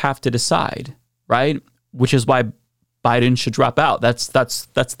voters have to decide, right? Which is why Biden should drop out. That's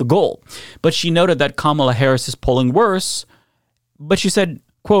the goal. But she noted that Kamala Harris is polling worse. But she said,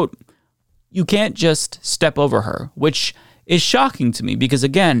 quote, you can't just step over her, which is shocking to me because,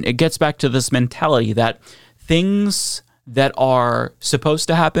 again, it gets back to this mentality that things that are supposed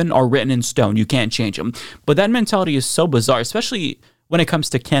to happen are written in stone. You can't change them. But that mentality is so bizarre, especially when it comes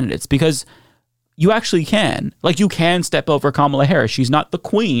to candidates, because you actually can. Like, you can step over Kamala Harris. She's not the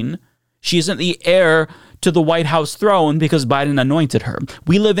queen. She isn't the heir to the White House throne because Biden anointed her.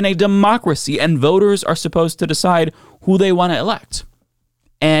 We live in a democracy, and voters are supposed to decide who they want to elect.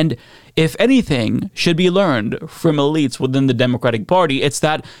 And if anything should be learned from elites within the Democratic Party, it's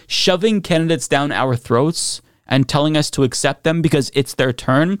that shoving candidates down our throats and telling us to accept them because it's their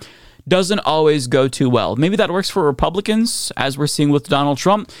turn doesn't always go too well. Maybe that works for Republicans, as we're seeing with Donald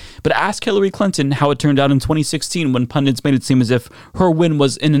Trump, but ask Hillary Clinton how it turned out in 2016 when pundits made it seem as if her win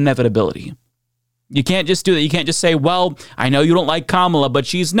was an inevitability. You can't just do that. You can't just say, well, I know you don't like Kamala, but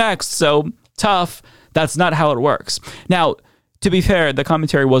she's next, so tough. That's not how it works. Now, to be fair, the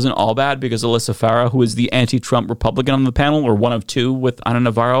commentary wasn't all bad because Alyssa Farah, who is the anti-Trump Republican on the panel, or one of two with Ana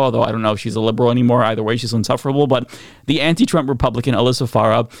Navarro, although I don't know if she's a liberal anymore. Either way, she's insufferable. But the anti-Trump Republican, Alyssa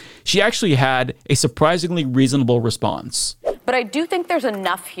Farah, she actually had a surprisingly reasonable response. But I do think there's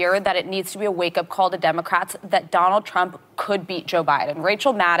enough here that it needs to be a wake-up call to Democrats that Donald Trump could beat Joe Biden.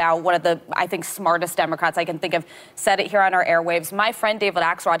 Rachel Maddow, one of the, I think, smartest Democrats I can think of, said it here on our airwaves. My friend David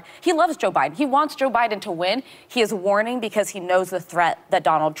Axelrod, he loves Joe Biden. He wants Joe Biden to win. He is warning because he knows the threat that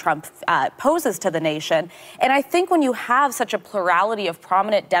Donald Trump poses to the nation. And I think when you have such a plurality of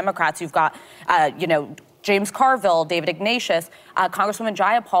prominent Democrats, you've got, James Carville, David Ignatius, Congresswoman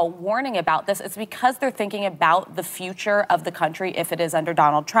Jayapal warning about this. It's because they're thinking about the future of the country if it is under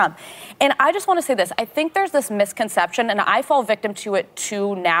Donald Trump. And I just want to say this. I think there's this misconception, and I fall victim to it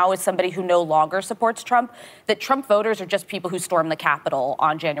too now as somebody who no longer supports Trump, that Trump voters are just people who stormed the Capitol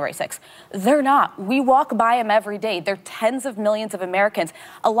on January 6th. They're not. We walk by them every day. They're tens of millions of Americans.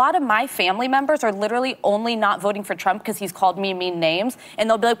 A lot of my family members are literally only not voting for Trump because he's called me mean names. And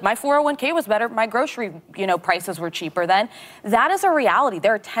they'll be like, my 401k was better. My grocery prices were cheaper then. That is a reality.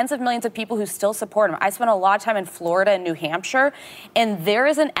 There are tens of millions of people who still support him. I spent a lot of time in Florida and New Hampshire, and there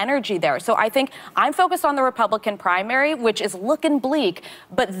is an energy there. So I think I'm focused on the Republican primary, which is looking bleak,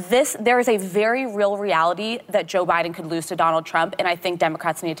 but there is a very real reality that Joe Biden could lose to Donald Trump, and I think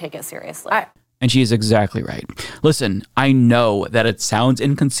Democrats need to take it seriously. And she is exactly right. Listen, I know that it sounds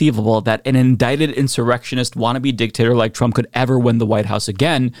inconceivable that an indicted insurrectionist wannabe dictator like Trump could ever win the White House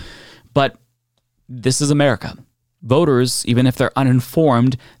again, but this is America. Voters, even if they're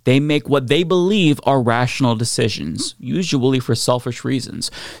uninformed, they make what they believe are rational decisions, usually for selfish reasons.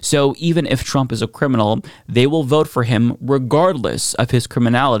 So even if Trump is a criminal, they will vote for him regardless of his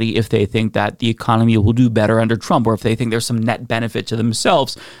criminality if they think that the economy will do better under Trump, or if they think there's some net benefit to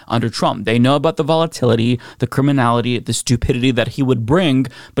themselves under Trump. They know about the volatility, the criminality, the stupidity that he would bring,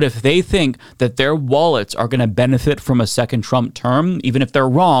 but if they think that their wallets are going to benefit from a second Trump term, even if they're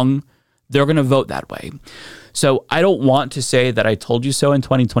wrong, they're going to vote that way. So I don't want to say that I told you so in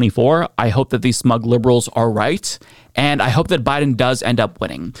 2024. I hope that these smug liberals are right, and I hope that Biden does end up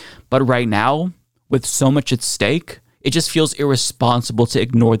winning. But right now, with so much at stake, it just feels irresponsible to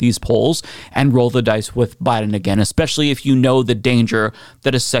ignore these polls and roll the dice with Biden again, especially if you know the danger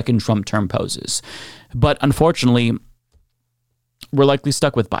that a second Trump term poses. But unfortunately, we're likely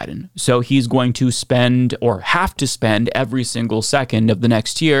stuck with Biden. So he's going to spend, or have to spend, every single second of the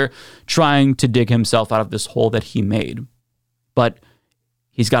next year trying to dig himself out of this hole that he made. But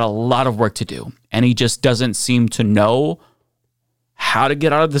he's got a lot of work to do, and he just doesn't seem to know how to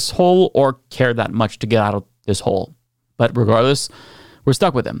get out of this hole or care that much to get out of this hole. But regardless, we're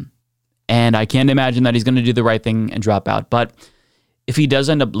stuck with him. And I can't imagine that he's going to do the right thing and drop out. But if he does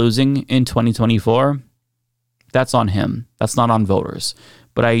end up losing in 2024, that's on him. That's not on voters.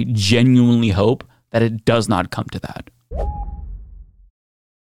 But I genuinely hope that it does not come to that.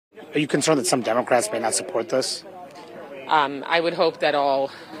 Are you concerned that some Democrats may not support this? I would hope that all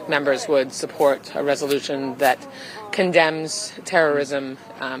members would support a resolution that condemns terrorism,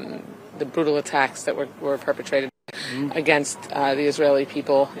 the brutal attacks that were perpetrated against the Israeli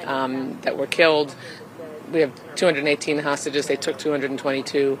people that were killed. We have 218 hostages. They took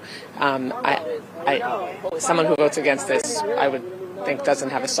 222. Someone who votes against this, I would think, doesn't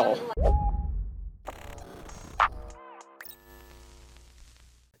have a soul.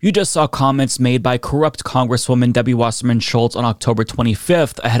 You just saw comments made by corrupt Congresswoman Debbie Wasserman Schultz on October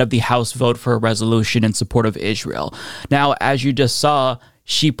 25th ahead of the House vote for a resolution in support of Israel. Now, as you just saw,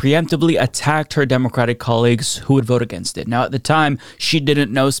 she preemptively attacked her Democratic colleagues who would vote against it. Now, at the time, she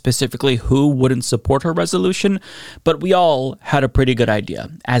didn't know specifically who wouldn't support her resolution, but we all had a pretty good idea,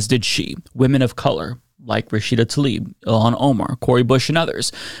 as did she. Women of color, like Rashida Tlaib, Ilhan Omar, Cori Bush, and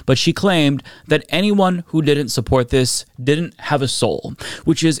others. But she claimed that anyone who didn't support this didn't have a soul,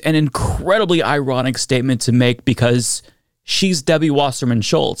 which is an incredibly ironic statement to make because she's Debbie Wasserman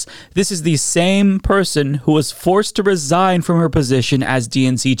Schultz. This is the same person who was forced to resign from her position as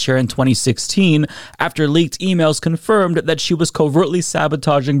DNC chair in 2016 after leaked emails confirmed that she was covertly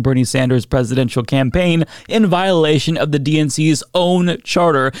sabotaging Bernie Sanders' presidential campaign in violation of the DNC's own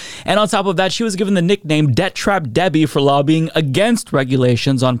charter. And on top of that, she was given the nickname Debt Trap Debbie for lobbying against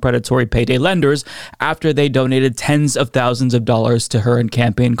regulations on predatory payday lenders after they donated tens of thousands of dollars to her in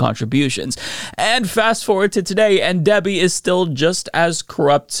campaign contributions. And fast forward to today, and Debbie is still just as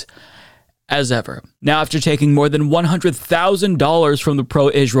corrupt as ever. Now, after taking more than $100,000 from the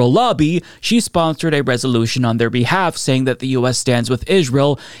pro-Israel lobby, she sponsored a resolution on their behalf saying that the U.S. stands with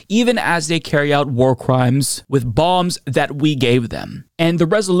Israel even as they carry out war crimes with bombs that we gave them. And the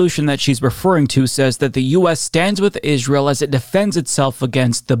resolution that she's referring to says that the U.S. stands with Israel as it defends itself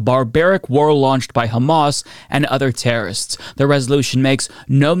against the barbaric war launched by Hamas and other terrorists. The resolution makes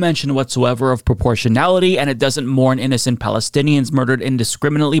no mention whatsoever of proportionality, and it doesn't mourn innocent Palestinians murdered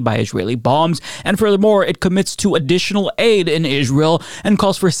indiscriminately by Israeli bombs. And furthermore, it commits to additional aid in Israel and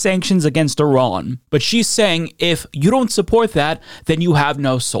calls for sanctions against Iran. But she's saying if you don't support that, then you have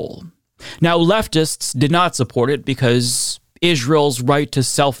no soul. Now, leftists did not support it because Israel's right to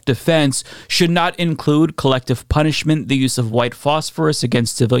self-defense should not include collective punishment, the use of white phosphorus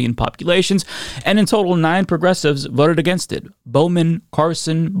against civilian populations, and in total 9 progressives voted against it. Bowman,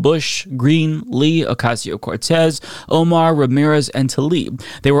 Carson, Bush, Green, Lee, Ocasio-Cortez, Omar, Ramirez, and Tlaib.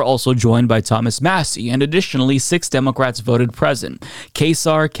 They were also joined by Thomas Massie, and additionally 6 Democrats voted present: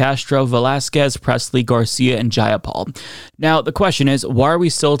 Kesar, Castro, Velasquez, Presley, Garcia, and Jayapal. Now, the question is, why are we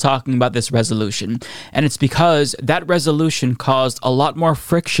still talking about this resolution? And it's because that resolution caused a lot more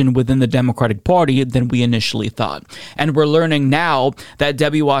friction within the Democratic Party than we initially thought. And we're learning now that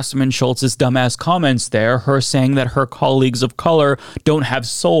Debbie Wasserman Schultz's dumbass comments there, her saying that her colleagues of color don't have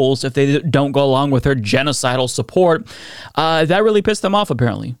souls if they don't go along with her genocidal support, that really pissed them off,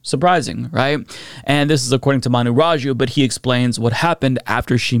 apparently. Surprising, right? And this is according to Manu Raju, but he explains what happened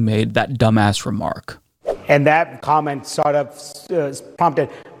after she made that dumbass remark. And that comment sort of prompted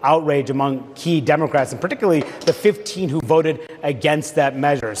outrage among key Democrats, and particularly the 15 who voted against that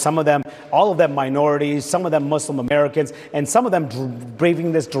measure. Some of them, all of them minorities, some of them Muslim Americans, and some of them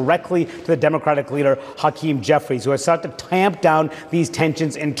bringing this directly to the Democratic leader, Hakeem Jeffries, who has sought to tamp down these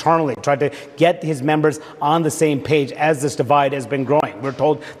tensions internally, tried to get his members on the same page as this divide has been growing. We're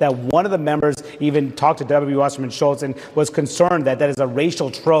told that one of the members even talked to W. Wasserman Schultz and was concerned that that is a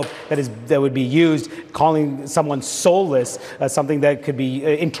racial trope that would be used, calling someone soulless, something that could be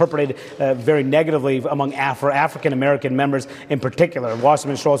interpreted very negatively among African American members in particular.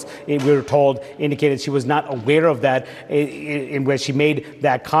 Wasserman Schultz, we were told, indicated she was not aware of that in which she made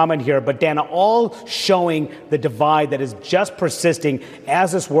that comment here. But Dana, all showing the divide that is just persisting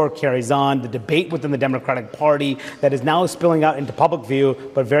as this work carries on, the debate within the Democratic Party that is now spilling out into public view,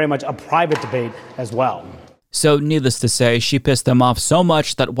 but very much a private debate as well. So needless to say, she pissed them off so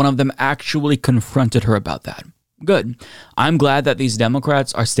much that one of them actually confronted her about that. Good. I'm glad that these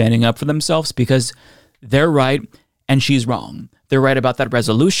Democrats are standing up for themselves because they're right and she's wrong. They're right about that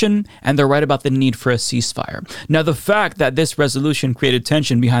resolution, and they're right about the need for a ceasefire. Now, the fact that this resolution created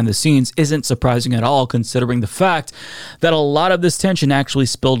tension behind the scenes isn't surprising at all, considering the fact that a lot of this tension actually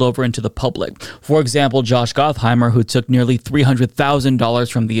spilled over into the public. For example, Josh Gottheimer, who took nearly $300,000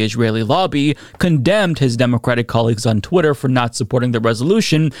 from the Israeli lobby, condemned his Democratic colleagues on Twitter for not supporting the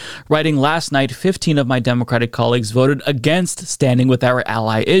resolution, writing, "Last night, 15 of my Democratic colleagues voted against standing with our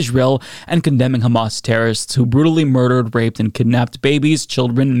ally Israel and condemning Hamas terrorists who brutally murdered, raped, and kidnapped babies,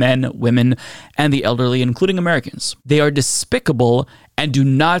 children, men, women, and the elderly, including Americans. They are despicable and do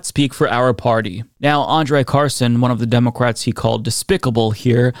not speak for our party." Now, Andre Carson, one of the Democrats he called despicable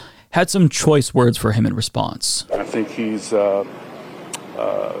here, had some choice words for him in response. I think he's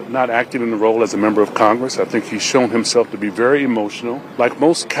not acting in the role as a member of Congress. I think he's shown himself to be very emotional. Like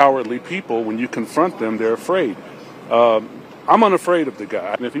most cowardly people, when you confront them, they're afraid. I'm unafraid of the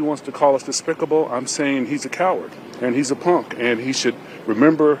guy. And if he wants to call us despicable, I'm saying he's a coward and he's a punk. And he should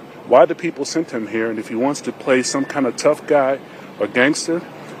remember why the people sent him here. And if he wants to play some kind of tough guy or gangster,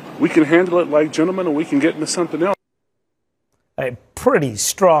 we can handle it like gentlemen and we can get into something else. pretty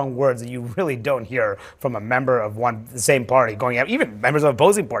strong words that you really don't hear from a member of the same party going out, even members of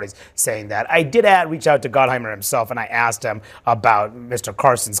opposing parties saying that. I did reach out to Gottheimer himself, and I asked him about Mr.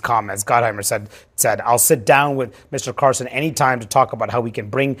 Carson's comments. Gottheimer said, I'll sit down with Mr. Carson anytime to talk about how we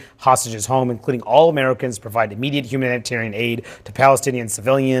can bring hostages home, including all Americans, provide immediate humanitarian aid to Palestinian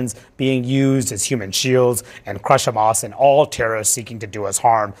civilians being used as human shields, and crush Hamas and all terrorists seeking to do us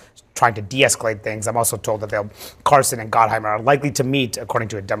harm, trying to de-escalate things. I'm also told that Carson and Gottheimer are likely to meet, according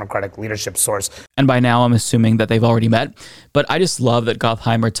to a Democratic leadership source. And by now, I'm assuming that they've already met. But I just love that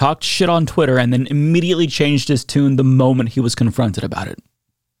Gottheimer talked shit on Twitter and then immediately changed his tune the moment he was confronted about it.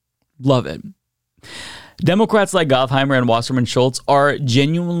 Love it. Democrats like Gottheimer and Wasserman Schultz are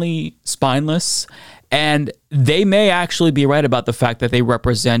genuinely spineless, and they may actually be right about the fact that they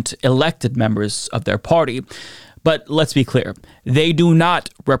represent elected members of their party. But let's be clear, they do not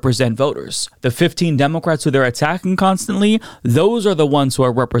represent voters. The 15 Democrats who they're attacking constantly, those are the ones who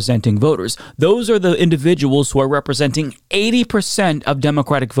are representing voters. Those are the individuals who are representing 80% of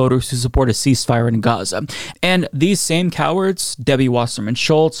Democratic voters who support a ceasefire in Gaza. And these same cowards, Debbie Wasserman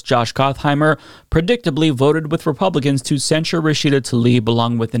Schultz, Josh Gottheimer, predictably voted with Republicans to censure Rashida Tlaib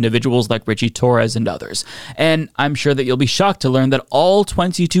along with individuals like Richie Torres and others. And I'm sure that you'll be shocked to learn that all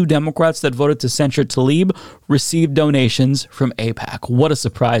 22 Democrats that voted to censure Tlaib received donations from AIPAC. What a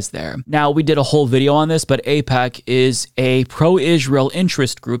surprise there. Now, we did a whole video on this, but AIPAC is a pro-Israel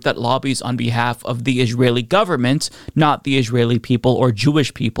interest group that lobbies on behalf of the Israeli government, not the Israeli people or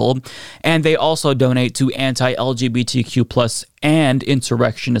Jewish people. And they also donate to anti-LGBTQ+ and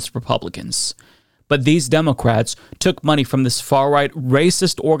insurrectionist Republicans. But these Democrats took money from this far-right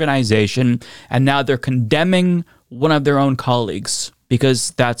racist organization, and now they're condemning one of their own colleagues,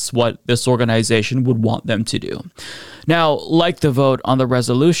 because that's what this organization would want them to do. Now, like the vote on the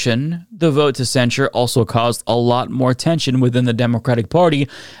resolution, the vote to censure also caused a lot more tension within the Democratic Party,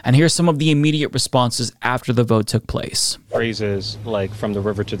 and here's some of the immediate responses after the vote took place. Phrases like "from the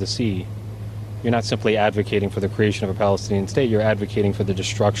river to the sea," you're not simply advocating for the creation of a Palestinian state, you're advocating for the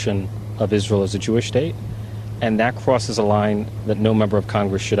destruction of Israel as a Jewish state, and that crosses a line that no member of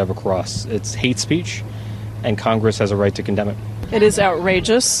Congress should ever cross. It's hate speech, and Congress has a right to condemn it. It is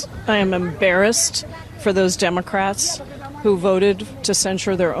outrageous. I am embarrassed for those Democrats who voted to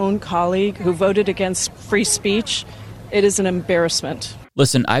censure their own colleague, who voted against free speech. It is an embarrassment.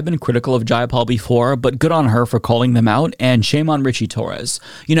 Listen, I've been critical of Jayapal before, but good on her for calling them out, and shame on Richie Torres.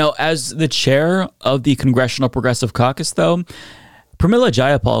 You know, as the chair of the Congressional Progressive Caucus, though, Pramila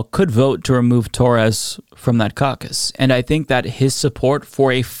Jayapal could vote to remove Torres from that caucus, and I think that his support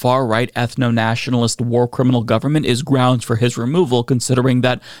for a far-right ethno-nationalist war criminal government is grounds for his removal, considering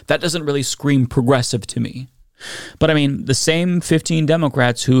that doesn't really scream progressive to me. But I mean, the same 15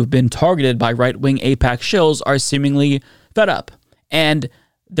 Democrats who have been targeted by right-wing AIPAC shills are seemingly fed up, and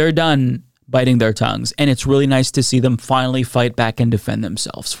they're done biting their tongues, and it's really nice to see them finally fight back and defend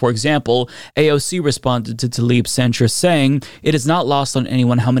themselves. For example, AOC responded to Tlaib's censure saying, "It is not lost on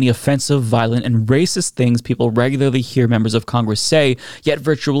anyone how many offensive, violent, and racist things people regularly hear members of Congress say, yet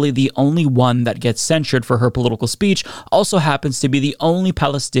virtually the only one that gets censured for her political speech also happens to be the only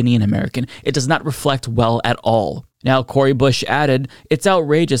Palestinian American. It does not reflect well at all." Now, Cori Bush added, "It's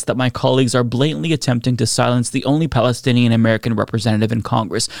outrageous that my colleagues are blatantly attempting to silence the only Palestinian American representative in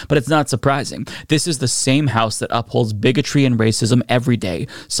Congress, but it's not surprising. This is the same House that upholds bigotry and racism every day.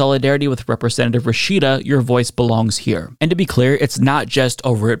 Solidarity with Representative Rashida, your voice belongs here." And to be clear, it's not just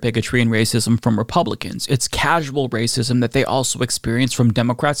overt bigotry and racism from Republicans. It's casual racism that they also experience from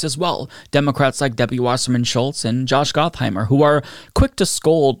Democrats as well. Democrats like Debbie Wasserman Schultz and Josh Gottheimer, who are quick to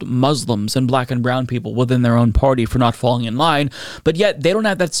scold Muslims and black and brown people within their own party for not falling in line, but yet they don't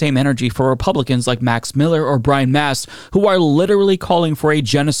have that same energy for Republicans like Max Miller or Brian Mast, who are literally calling for a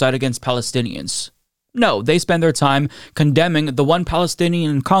genocide against Palestinians. No, they spend their time condemning the one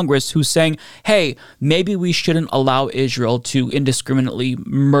Palestinian in Congress who's saying, hey, maybe we shouldn't allow Israel to indiscriminately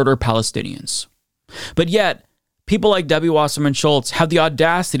murder Palestinians. But yet, people like Debbie Wasserman Schultz have the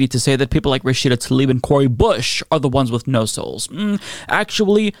audacity to say that people like Rashida Tlaib and Cori Bush are the ones with no souls.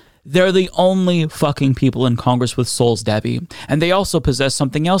 Actually, they're the only fucking people in Congress with souls, Debbie. And they also possess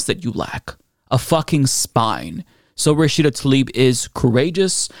something else that you lack. A fucking spine. So Rashida Tlaib is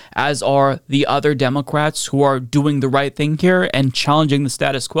courageous, as are the other Democrats who are doing the right thing here and challenging the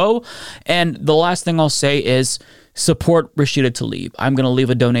status quo. And the last thing I'll say is support Rashida Tlaib. I'm going to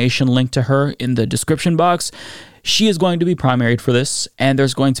leave a donation link to her in the description box. She is going to be primaried for this, and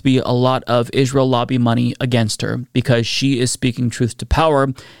there's going to be a lot of Israel lobby money against her because she is speaking truth to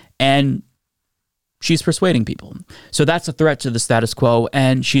power, and she's persuading people. So that's a threat to the status quo,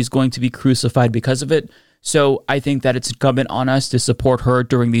 and she's going to be crucified because of it. So I think that it's incumbent on us to support her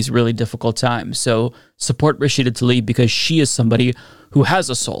during these really difficult times. So support Rashida Tlaib because she is somebody who has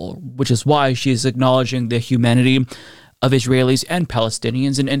a soul, which is why she is acknowledging the humanity of Israelis and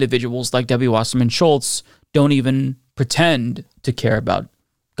Palestinians, and individuals like Debbie Wasserman Schultz don't even pretend to care about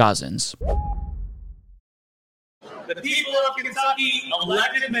Gazans. The people of Kentucky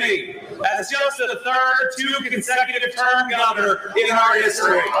elected me as just the third two-consecutive term governor in our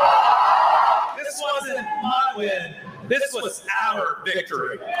history. This wasn't my win. This was our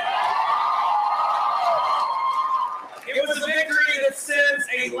victory. It was a victory that sends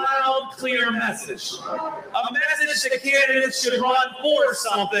a loud, clear message. A message that candidates should run for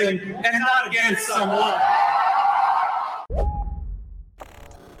something and not against someone.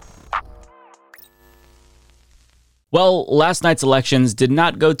 Well, last night's elections did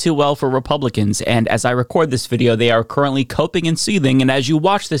not go too well for Republicans, and as I record this video, they are currently coping and seething, and as you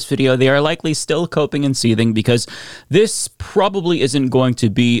watch this video, they are likely still coping and seething because this probably isn't going to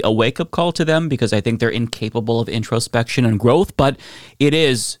be a wake-up call to them because I think they're incapable of introspection and growth, but it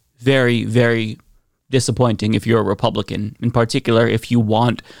is very, very disappointing if you're a Republican, in particular if you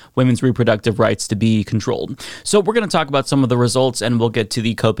want women's reproductive rights to be controlled. So we're going to talk about some of the results and we'll get to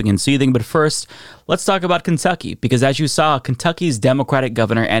the coping and seething, but first, let's talk about Kentucky, because as you saw, Kentucky's Democratic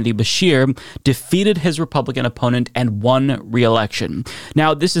Governor Andy Beshear defeated his Republican opponent and won re-election.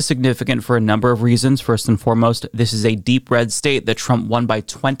 Now, this is significant for a number of reasons. First and foremost, this is a deep red state that Trump won by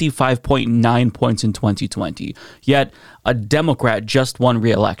 25.9 points in 2020, yet a Democrat just won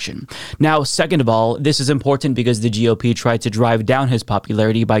re-election. Now, second of all, this is important because the GOP tried to drive down his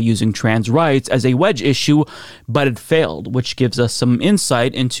popularity by using trans rights as a wedge issue, but it failed, which gives us some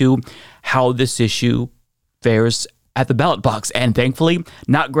insight into how this issue fares at the ballot box, and thankfully,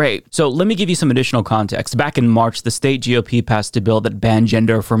 not great. So let me give you some additional context. Back in March, the state GOP passed a bill that banned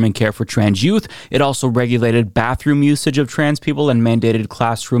gender-affirming care for trans youth. It also regulated bathroom usage of trans people and mandated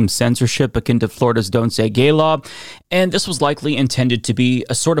classroom censorship akin to Florida's Don't Say Gay law. And this was likely intended to be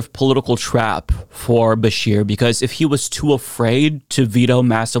a sort of political trap for Beshear, because if he was too afraid to veto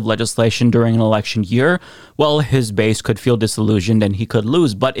massive legislation during an election year, well, his base could feel disillusioned and he could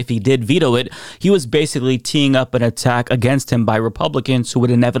lose. But if he did veto it, he was basically teeing up an attack against him by Republicans who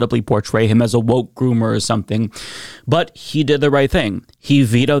would inevitably portray him as a woke groomer or something. But he did the right thing. He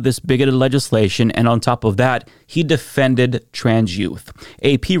vetoed this bigoted legislation, and on top of that, he defended trans youth.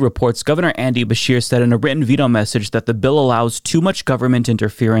 AP reports Governor Andy Beshear said in a written veto message that the bill allows too much government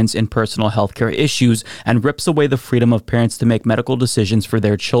interference in personal health care issues and rips away the freedom of parents to make medical decisions for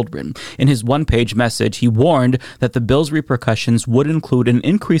their children. In his one-page message, he warned that the bill's repercussions would include an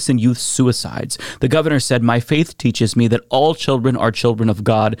increase in youth suicides. The governor said, "My faith teaches me that all children are children of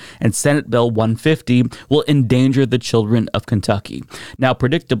God, and Senate Bill 150 will endanger the children of Kentucky." Now,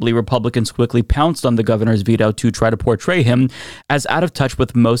 predictably, Republicans quickly pounced on the governor's veto to try to portray him as out of touch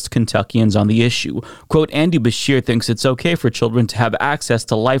with most Kentuckians on the issue. Quote, Andy Beshear thinks it's okay for children to have access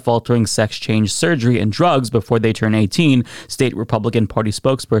to life-altering sex change surgery and drugs before they turn 18, state Republican Party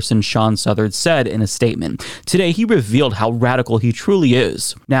spokesperson Sean Southard said in a statement. Today, he revealed how radical he truly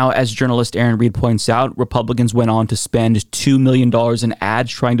is. Now, as journalist Aaron Reed points out, Republicans went on to spend $2 million in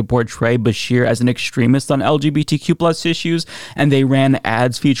ads trying to portray Beshear as an extremist on LGBTQ+ issues, and they ran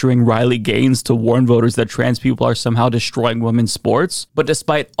ads featuring Riley Gaines to warn voters that trans people are somehow destroying women's sports. But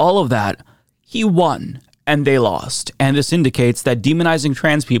despite all of that, he won. And they lost. And this indicates that demonizing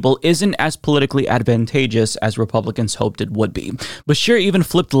trans people isn't as politically advantageous as Republicans hoped it would be. Beshear even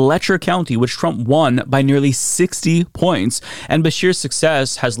flipped Letcher County, which Trump won by nearly 60 points. And Beshear's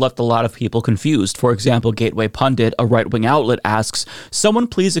success has left a lot of people confused. For example, Gateway Pundit, a right-wing outlet, asks, "Someone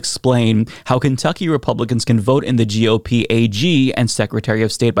please explain how Kentucky Republicans can vote in the GOP AG and Secretary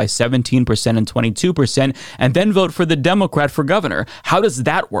of State by 17% and 22% and then vote for the Democrat for governor. How does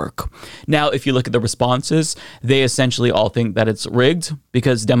that work?" Now, if you look at the responses, they essentially all think that it's rigged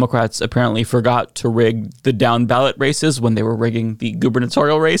because Democrats apparently forgot to rig the down ballot races when they were rigging the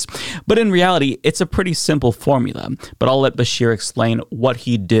gubernatorial race. But in reality, it's a pretty simple formula. But I'll let Beshear explain what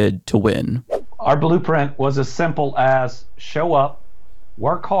he did to win. Our blueprint was as simple as show up,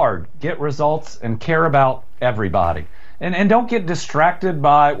 work hard, get results, and care about everybody. And don't get distracted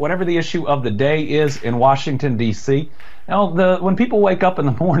by whatever the issue of the day is in Washington, D.C. Now, when people wake up in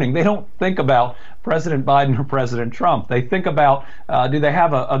the morning, they don't think about President Biden or President Trump. They think about, do they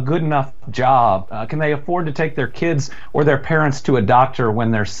have a good enough job? Can they afford to take their kids or their parents to a doctor when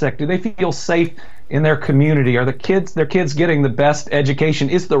they're sick? Do they feel safe in their community? Are their kids getting the best education?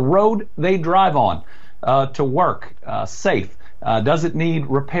 Is the road they drive on to work safe? Does it need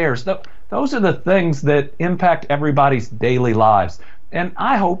repairs? Those are the things that impact everybody's daily lives. And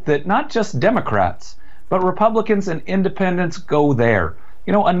I hope that not just Democrats, but Republicans and independents go there.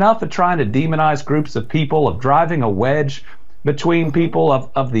 Enough of trying to demonize groups of people, of driving a wedge between people,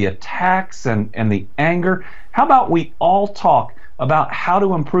 of the attacks and the anger. How about we all talk about how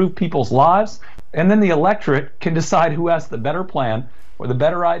to improve people's lives, and then the electorate can decide who has the better plan or the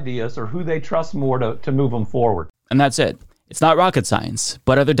better ideas or who they trust more to move them forward. And that's it. It's not rocket science,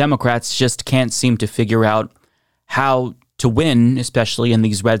 but other Democrats just can't seem to figure out how to win, especially in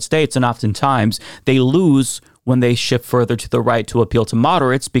these red states, and oftentimes they lose when they shift further to the right to appeal to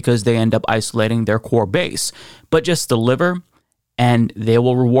moderates because they end up isolating their core base. But just deliver, and they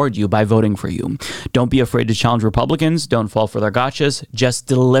will reward you by voting for you. Don't be afraid to challenge Republicans. Don't fall for their gotchas. Just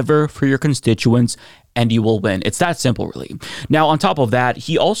deliver for your constituents, and you will win. It's that simple, really. Now, on top of that,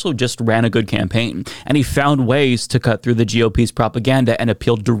 he also just ran a good campaign, and he found ways to cut through the GOP's propaganda and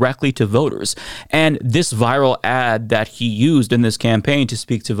appeal directly to voters. And this viral ad that he used in this campaign to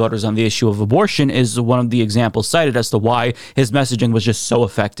speak to voters on the issue of abortion is one of the examples cited as to why his messaging was just so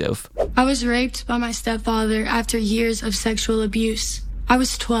effective. I was raped by my stepfather after years of sexual abuse. I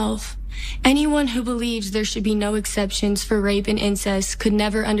was 12. Anyone who believes there should be no exceptions for rape and incest could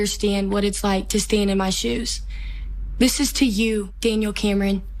never understand what it's like to stand in my shoes. This is to you, Daniel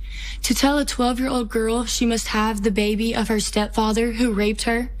Cameron. To tell a 12-year-old girl she must have the baby of her stepfather who raped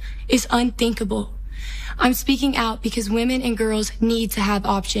her is unthinkable. I'm speaking out because women and girls need to have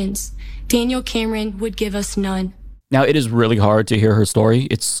options. Daniel Cameron would give us none. Now, it is really hard to hear her story.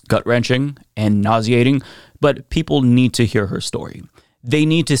 It's gut-wrenching and nauseating, but people need to hear her story. They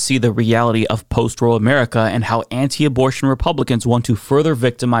need to see the reality of post-Roe America and how anti-abortion Republicans want to further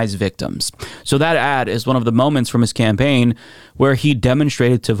victimize victims. So that ad is one of the moments from his campaign where he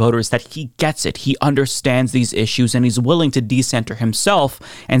demonstrated to voters that he gets it. He understands these issues, and he's willing to decenter himself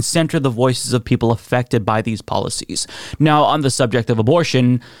and center the voices of people affected by these policies. Now, on the subject of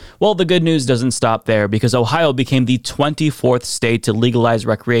abortion, well, the good news doesn't stop there, because Ohio became the 24th state to legalize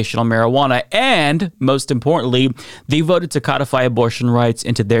recreational marijuana, and most importantly, they voted to codify abortion rights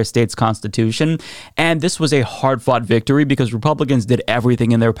into their state's constitution. And this was a hard-fought victory because Republicans did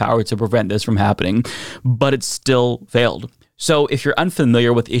everything in their power to prevent this from happening, but it still failed. So if you're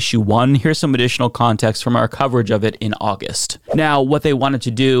unfamiliar with issue 1, here's some additional context from our coverage of it in August. Now, what they wanted to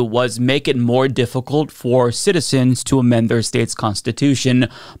do was make it more difficult for citizens to amend their state's constitution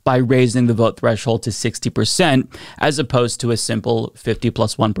by raising the vote threshold to 60%, as opposed to a simple 50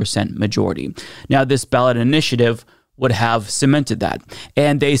 plus 1% majority. Now, this ballot initiative would have cemented that.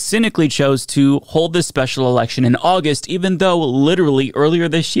 And they cynically chose to hold this special election in August, even though literally earlier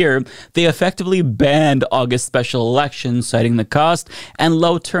this year, they effectively banned August special elections, citing the cost and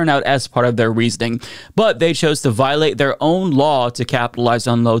low turnout as part of their reasoning. But they chose to violate their own law to capitalize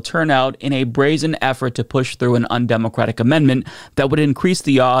on low turnout in a brazen effort to push through an undemocratic amendment that would increase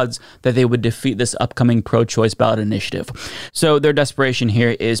the odds that they would defeat this upcoming pro-choice ballot initiative. So their desperation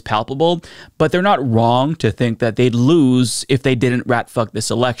here is palpable, but they're not wrong to think that they'd lose if they didn't rat fuck this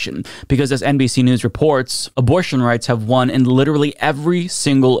election, because as NBC News reports, abortion rights have won in literally every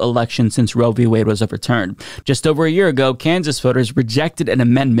single election since Roe v. Wade was overturned. Just over a year ago, Kansas voters rejected an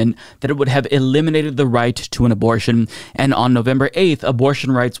amendment that it would have eliminated the right to an abortion, and on November 8th,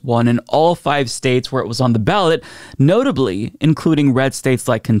 abortion rights won in all 5 states where it was on the ballot, notably including red states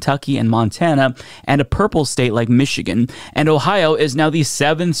like Kentucky and Montana, and a purple state like Michigan. And Ohio is now the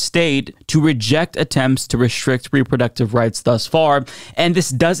 7th state to reject attempts to restrict reproductive rights thus far, and this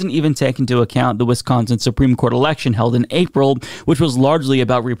doesn't even take into account the Wisconsin Supreme Court election held in April, which was largely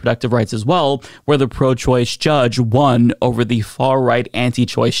about reproductive rights as well, where the pro-choice judge won over the far-right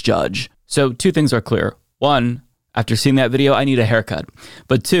anti-choice judge. So 2 things are clear. 1, after seeing that video, I need a haircut.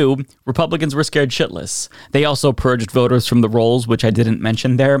 But 2, Republicans were scared shitless. They also purged voters from the rolls, which I didn't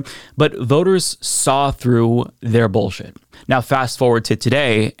mention there, but voters saw through their bullshit. Now, fast forward to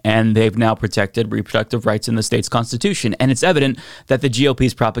today, and they've now protected reproductive rights in the state's constitution, and it's evident that the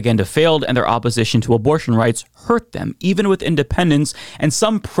GOP's propaganda failed and their opposition to abortion rights hurt them, even with independents and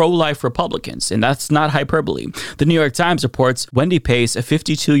some pro-life Republicans, and that's not hyperbole. The New York Times reports Wendy Pace, a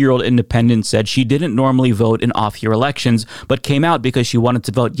 52-year-old independent, said she didn't normally vote in off-year elections, but came out because she wanted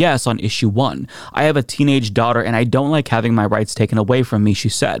to vote yes on issue 1. I have a teenage daughter, and I don't like having my rights taken away from me, she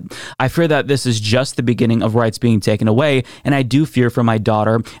said. I fear that this is just the beginning of rights being taken away, and I do fear for my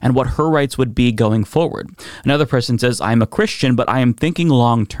daughter and what her rights would be going forward. Another person says, I'm a Christian, but I am thinking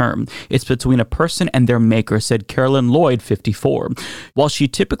long term. It's between a person and their maker, said Carolyn Lloyd, 54. While she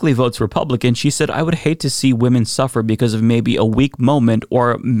typically votes Republican, she said, I would hate to see women suffer because of maybe a weak moment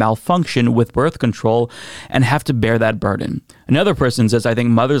or malfunction with birth control and have to bear that burden. Another person says, I think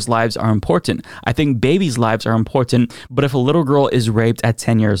mothers' lives are important. I think babies' lives are important. But if a little girl is raped at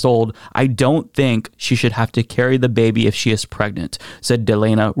 10 years old, I don't think she should have to carry the baby if she is pregnant, said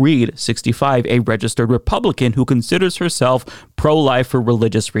Delana Reed, 65, a registered Republican who considers herself pro-life for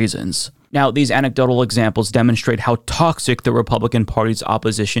religious reasons. Now, these anecdotal examples demonstrate how toxic the Republican Party's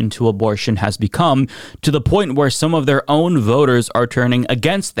opposition to abortion has become, to the point where some of their own voters are turning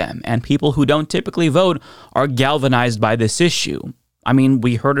against them, and people who don't typically vote are galvanized by this issue. I mean,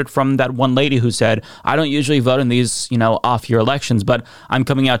 we heard it from that one lady who said, I don't usually vote in these, off-year elections, but I'm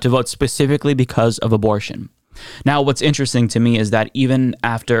coming out to vote specifically because of abortion. Now, what's interesting to me is that even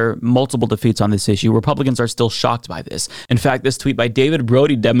after multiple defeats on this issue, Republicans are still shocked by this. In fact, this tweet by David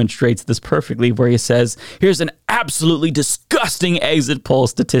Brody demonstrates this perfectly, where he says, here's an absolutely disgusting exit poll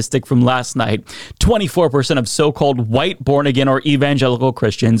statistic from last night. 24% of so-called white, born-again, or evangelical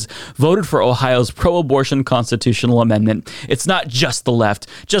Christians voted for Ohio's pro-abortion constitutional amendment. It's not just the left,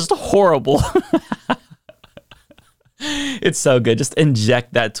 just horrible. It's so good. Just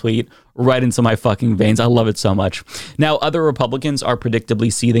inject that tweet right into my fucking veins. I love it so much. Now, other Republicans are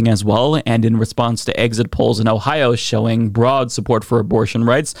predictably seething as well, and in response to exit polls in Ohio showing broad support for abortion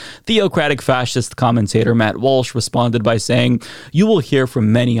rights, theocratic fascist commentator Matt Walsh responded by saying, you will hear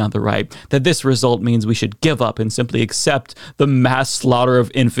from many on the right that this result means we should give up and simply accept the mass slaughter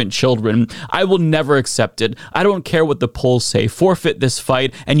of infant children. I will never accept it. I don't care what the polls say. Forfeit this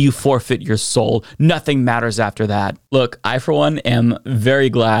fight and you forfeit your soul. Nothing matters after that. Look, I for one am very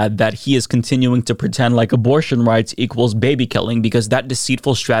glad that he is continuing to pretend like abortion rights equals baby killing, because that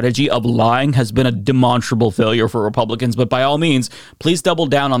deceitful strategy of lying has been a demonstrable failure for Republicans. But by all means, please double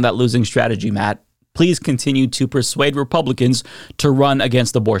down on that losing strategy, Matt. Please continue to persuade Republicans to run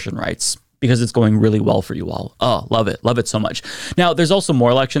against abortion rights, because it's going really well for you all. Oh, love it. Love it so much. Now, there's also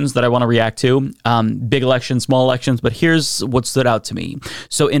more elections that I want to react to. Big elections, small elections, but here's what stood out to me.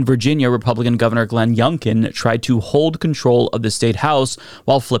 So in Virginia, Republican Governor Glenn Youngkin tried to hold control of the state house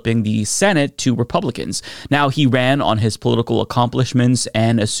while flipping the Senate to Republicans. Now, he ran on his political accomplishments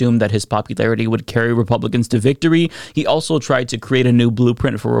and assumed that his popularity would carry Republicans to victory. He also tried to create a new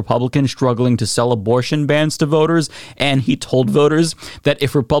blueprint for Republicans struggling to sell abortion bans to voters. And he told voters that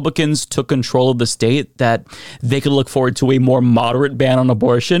if Republicans took control of the state, that they could look forward to a more moderate ban on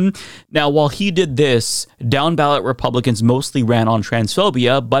abortion. Now, while he did this, down-ballot Republicans mostly ran on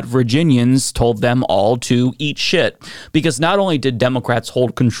transphobia, but Virginians told them all to eat shit. Because not only did Democrats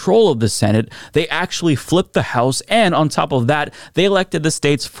hold control of the Senate, they actually flipped the House, and on top of that, they elected the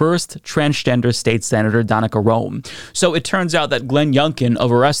state's first transgender state senator, Danica Rome. So it turns out that Glenn Youngkin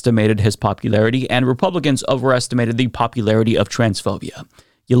overestimated his popularity, and Republicans overestimated the popularity of transphobia.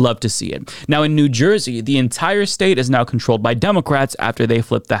 You love to see it. Now, in New Jersey, the entire state is now controlled by Democrats after they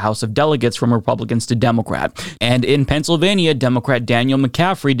flipped the House of Delegates from Republicans to Democrat. And in Pennsylvania, Democrat Daniel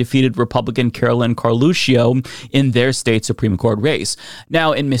McCaffrey defeated Republican Carolyn Carluccio in their state Supreme Court race.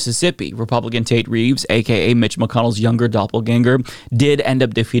 Now, in Mississippi, Republican Tate Reeves, a.k.a. Mitch McConnell's younger doppelganger, did end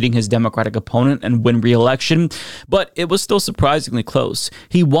up defeating his Democratic opponent and win re-election, but it was still surprisingly close.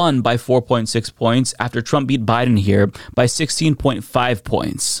 He won by 4.6 points after Trump beat Biden here by 16.5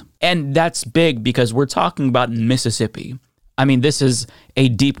 points. And that's big because we're talking about Mississippi. I mean, this is a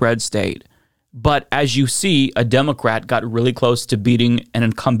deep red state. But as you see, a Democrat got really close to beating an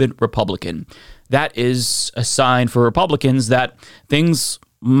incumbent Republican. That is a sign for Republicans that things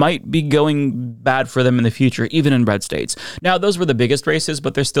might be going bad for them in the future, even in red states. Now, those were the biggest races,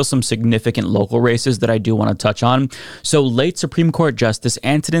 but there's still some significant local races that I do want to touch on. So late Supreme Court Justice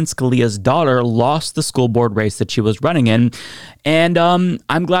Antonin Scalia's daughter lost the school board race that she was running in. And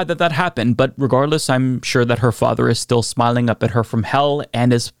I'm glad that that happened. But regardless, I'm sure that her father is still smiling up at her from hell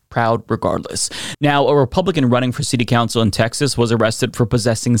and is proud regardless. Now, a Republican running for city council in Texas was arrested for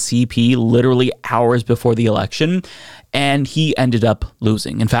possessing CP literally hours before the election, and he ended up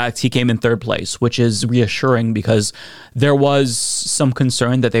losing. In fact, he came in third place, which is reassuring because there was some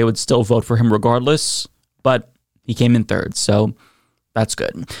concern that they would still vote for him regardless, but he came in third, so that's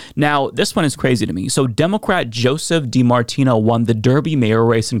good. Now, this one is crazy to me. So Democrat Joseph DiMartino won the Derby mayor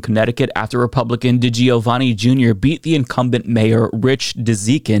race in Connecticut after Republican DiGiovanni Jr. beat the incumbent mayor Rich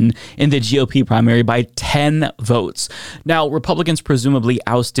DeZekin in the GOP primary by 10 votes. Now, Republicans presumably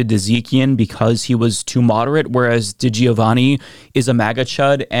ousted DeZekin because he was too moderate, whereas DiGiovanni is a MAGA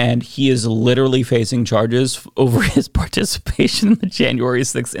chud, and he is literally facing charges over his participation in the January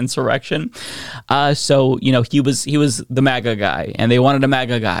 6th insurrection. So, he was the MAGA guy, and they wanted a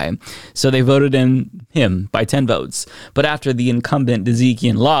MAGA guy. So they voted in him by 10 votes. But after the incumbent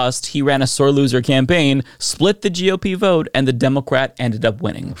Ezekiel lost, he ran a sore loser campaign, split the GOP vote, and the Democrat ended up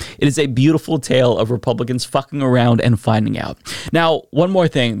winning. It is a beautiful tale of Republicans fucking around and finding out. Now, one more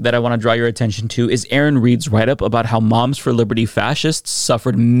thing that I want to draw your attention to is Aaron Reed's write-up about how Moms for Liberty fascists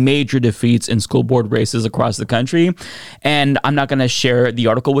suffered major defeats in school board races across the country. And I'm not going to share the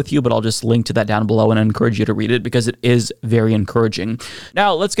article with you, but I'll just link to that down below and encourage you to read it because it is very encouraging.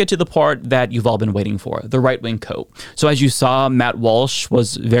 Now, let's get to the part that you've all been waiting for, the right-wing coup. So as you saw, Matt Walsh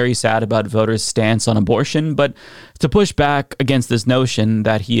was very sad about voters' stance on abortion, but to push back against this notion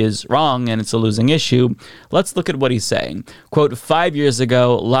that he is wrong and it's a losing issue, let's look at what he's saying. Quote, 5 years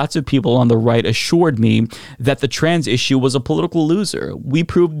ago, lots of people on the right assured me that the trans issue was a political loser. We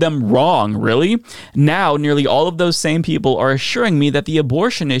proved them wrong, really? Now, nearly all of those same people are assuring me that the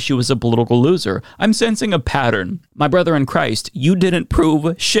abortion issue is a political loser. I'm sensing a pattern. My brother in Christ, you didn't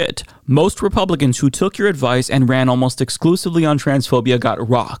prove shit. Most Republicans who took your advice and ran almost exclusively on transphobia got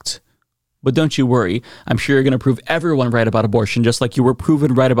rocked. But don't you worry, I'm sure you're going to prove everyone right about abortion, just like you were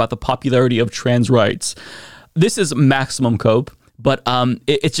proven right about the popularity of trans rights. This is maximum cope, but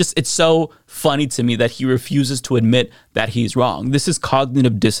it's so funny to me that he refuses to admit that he's wrong. This is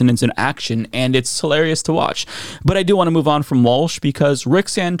cognitive dissonance in action, and it's hilarious to watch. But I do want to move on from Walsh because Rick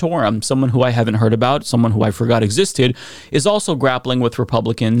Santorum, someone who I haven't heard about, someone who I forgot existed, is also grappling with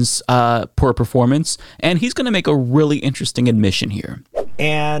Republicans' poor performance, and he's going to make a really interesting admission here.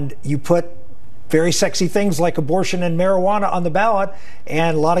 And you put very sexy things like abortion and marijuana on the ballot,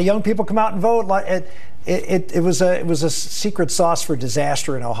 and a lot of young people come out and vote. It was a secret sauce for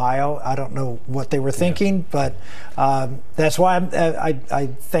disaster in Ohio. I don't know what they were thinking, but that's why I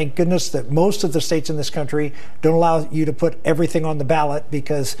thank goodness that most of the states in this country don't allow you to put everything on the ballot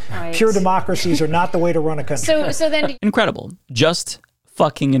because pure democracies are not the way to run a country. So then, incredible, just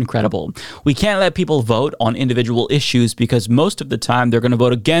fucking incredible. We can't let people vote on individual issues because most of the time they're going to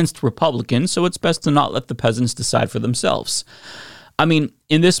vote against Republicans, so it's best to not let the peasants decide for themselves. I mean,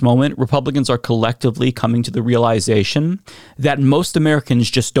 in this moment, Republicans are collectively coming to the realization that most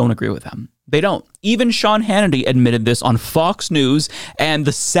Americans just don't agree with them. They don't. Even Sean Hannity admitted this on Fox News, and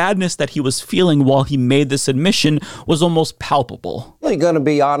the sadness that he was feeling while he made this admission was almost palpable. I'm going to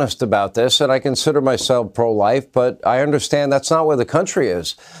be honest about this, and I consider myself pro-life, but I understand that's not where the country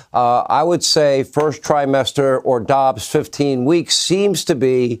is. I would say first trimester or Dobbs 15 weeks seems to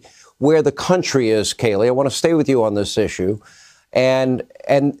be where the country is, Kayleigh. I want to stay with you on this issue. And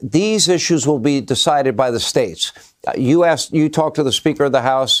these issues will be decided by the states. You talked to the Speaker of the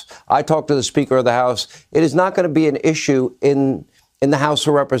House. I talked to the Speaker of the House. It is not going to be an issue in the House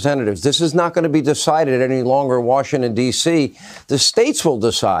of Representatives. This is not going to be decided any longer in Washington, D.C. The states will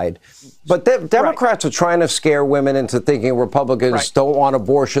decide. But Democrats are trying to scare women into thinking Republicans don't want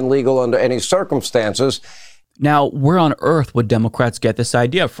abortion legal under any circumstances. Now, where on earth would Democrats get this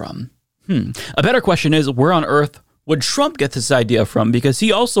idea from? A better question is, where on earth would Trump get this idea from? Because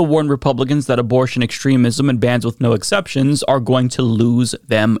he also warned Republicans that abortion extremism and bans with no exceptions are going to lose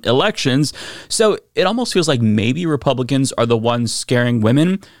them elections. So it almost feels like maybe Republicans are the ones scaring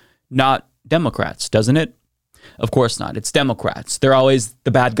women, not Democrats, doesn't it? Of course not. It's Democrats. They're always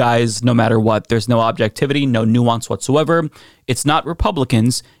the bad guys no matter what. There's no objectivity, no nuance whatsoever. It's not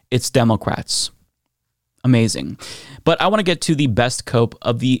Republicans, it's Democrats. Amazing. But I want to get to the best cope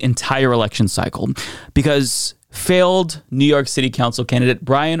of the entire election cycle because failed New York City Council candidate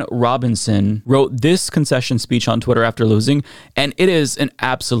Brian Robinson wrote this concession speech on Twitter after losing, and it is an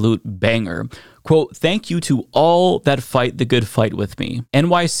absolute banger. Quote, "Thank you to all that fight the good fight with me.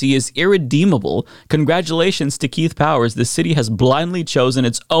 NYC is irredeemable. Congratulations to Keith Powers. The city has blindly chosen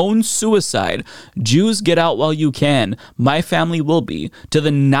its own suicide. Jews, get out while you can. My family will be. To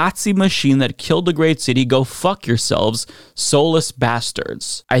the Nazi machine that killed the great city, go fuck yourselves, soulless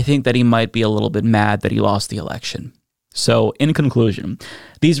bastards." I think that he might be a little bit mad that he lost the election. So, in conclusion,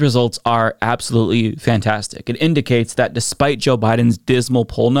 these results are absolutely fantastic. It indicates that despite Joe Biden's dismal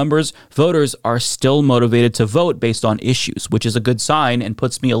poll numbers, voters are still motivated to vote based on issues, which is a good sign and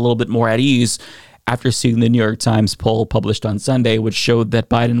puts me a little bit more at ease after seeing the New York Times poll published on Sunday, which showed that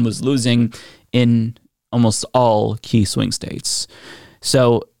Biden was losing in almost all key swing states.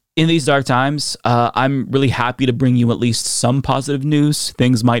 So, in these dark times, I'm really happy to bring you at least some positive news.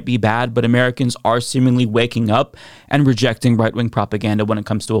 Things might be bad, but Americans are seemingly waking up and rejecting right-wing propaganda when it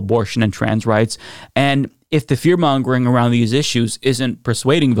comes to abortion and trans rights. And if the fear-mongering around these issues isn't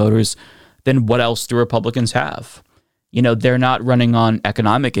persuading voters, then what else do Republicans have? You know, they're not running on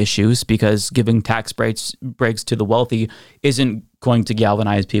economic issues because giving tax breaks to the wealthy isn't going to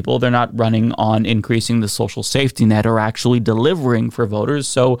galvanize people. They're not running on increasing the social safety net or actually delivering for voters.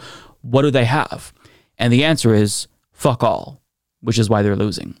 So what do they have? And the answer is fuck all, which is why they're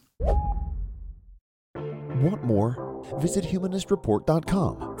losing. Want more? Visit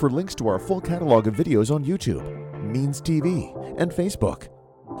humanistreport.com for links to our full catalog of videos on YouTube, Means TV, and Facebook.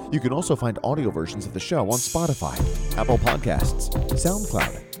 You can also find audio versions of the show on Spotify, Apple Podcasts,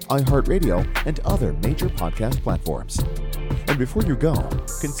 SoundCloud, iHeartRadio, and other major podcast platforms. And before you go,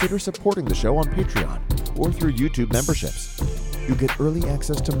 consider supporting the show on Patreon or through YouTube memberships. You'll get early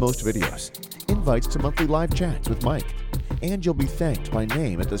access to most videos, invites to monthly live chats with Mike, and you'll be thanked by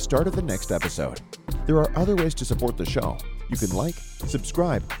name at the start of the next episode. There are other ways to support the show. You can like,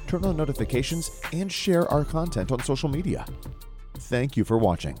 subscribe, turn on notifications, and share our content on social media. Thank you for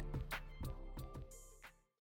watching.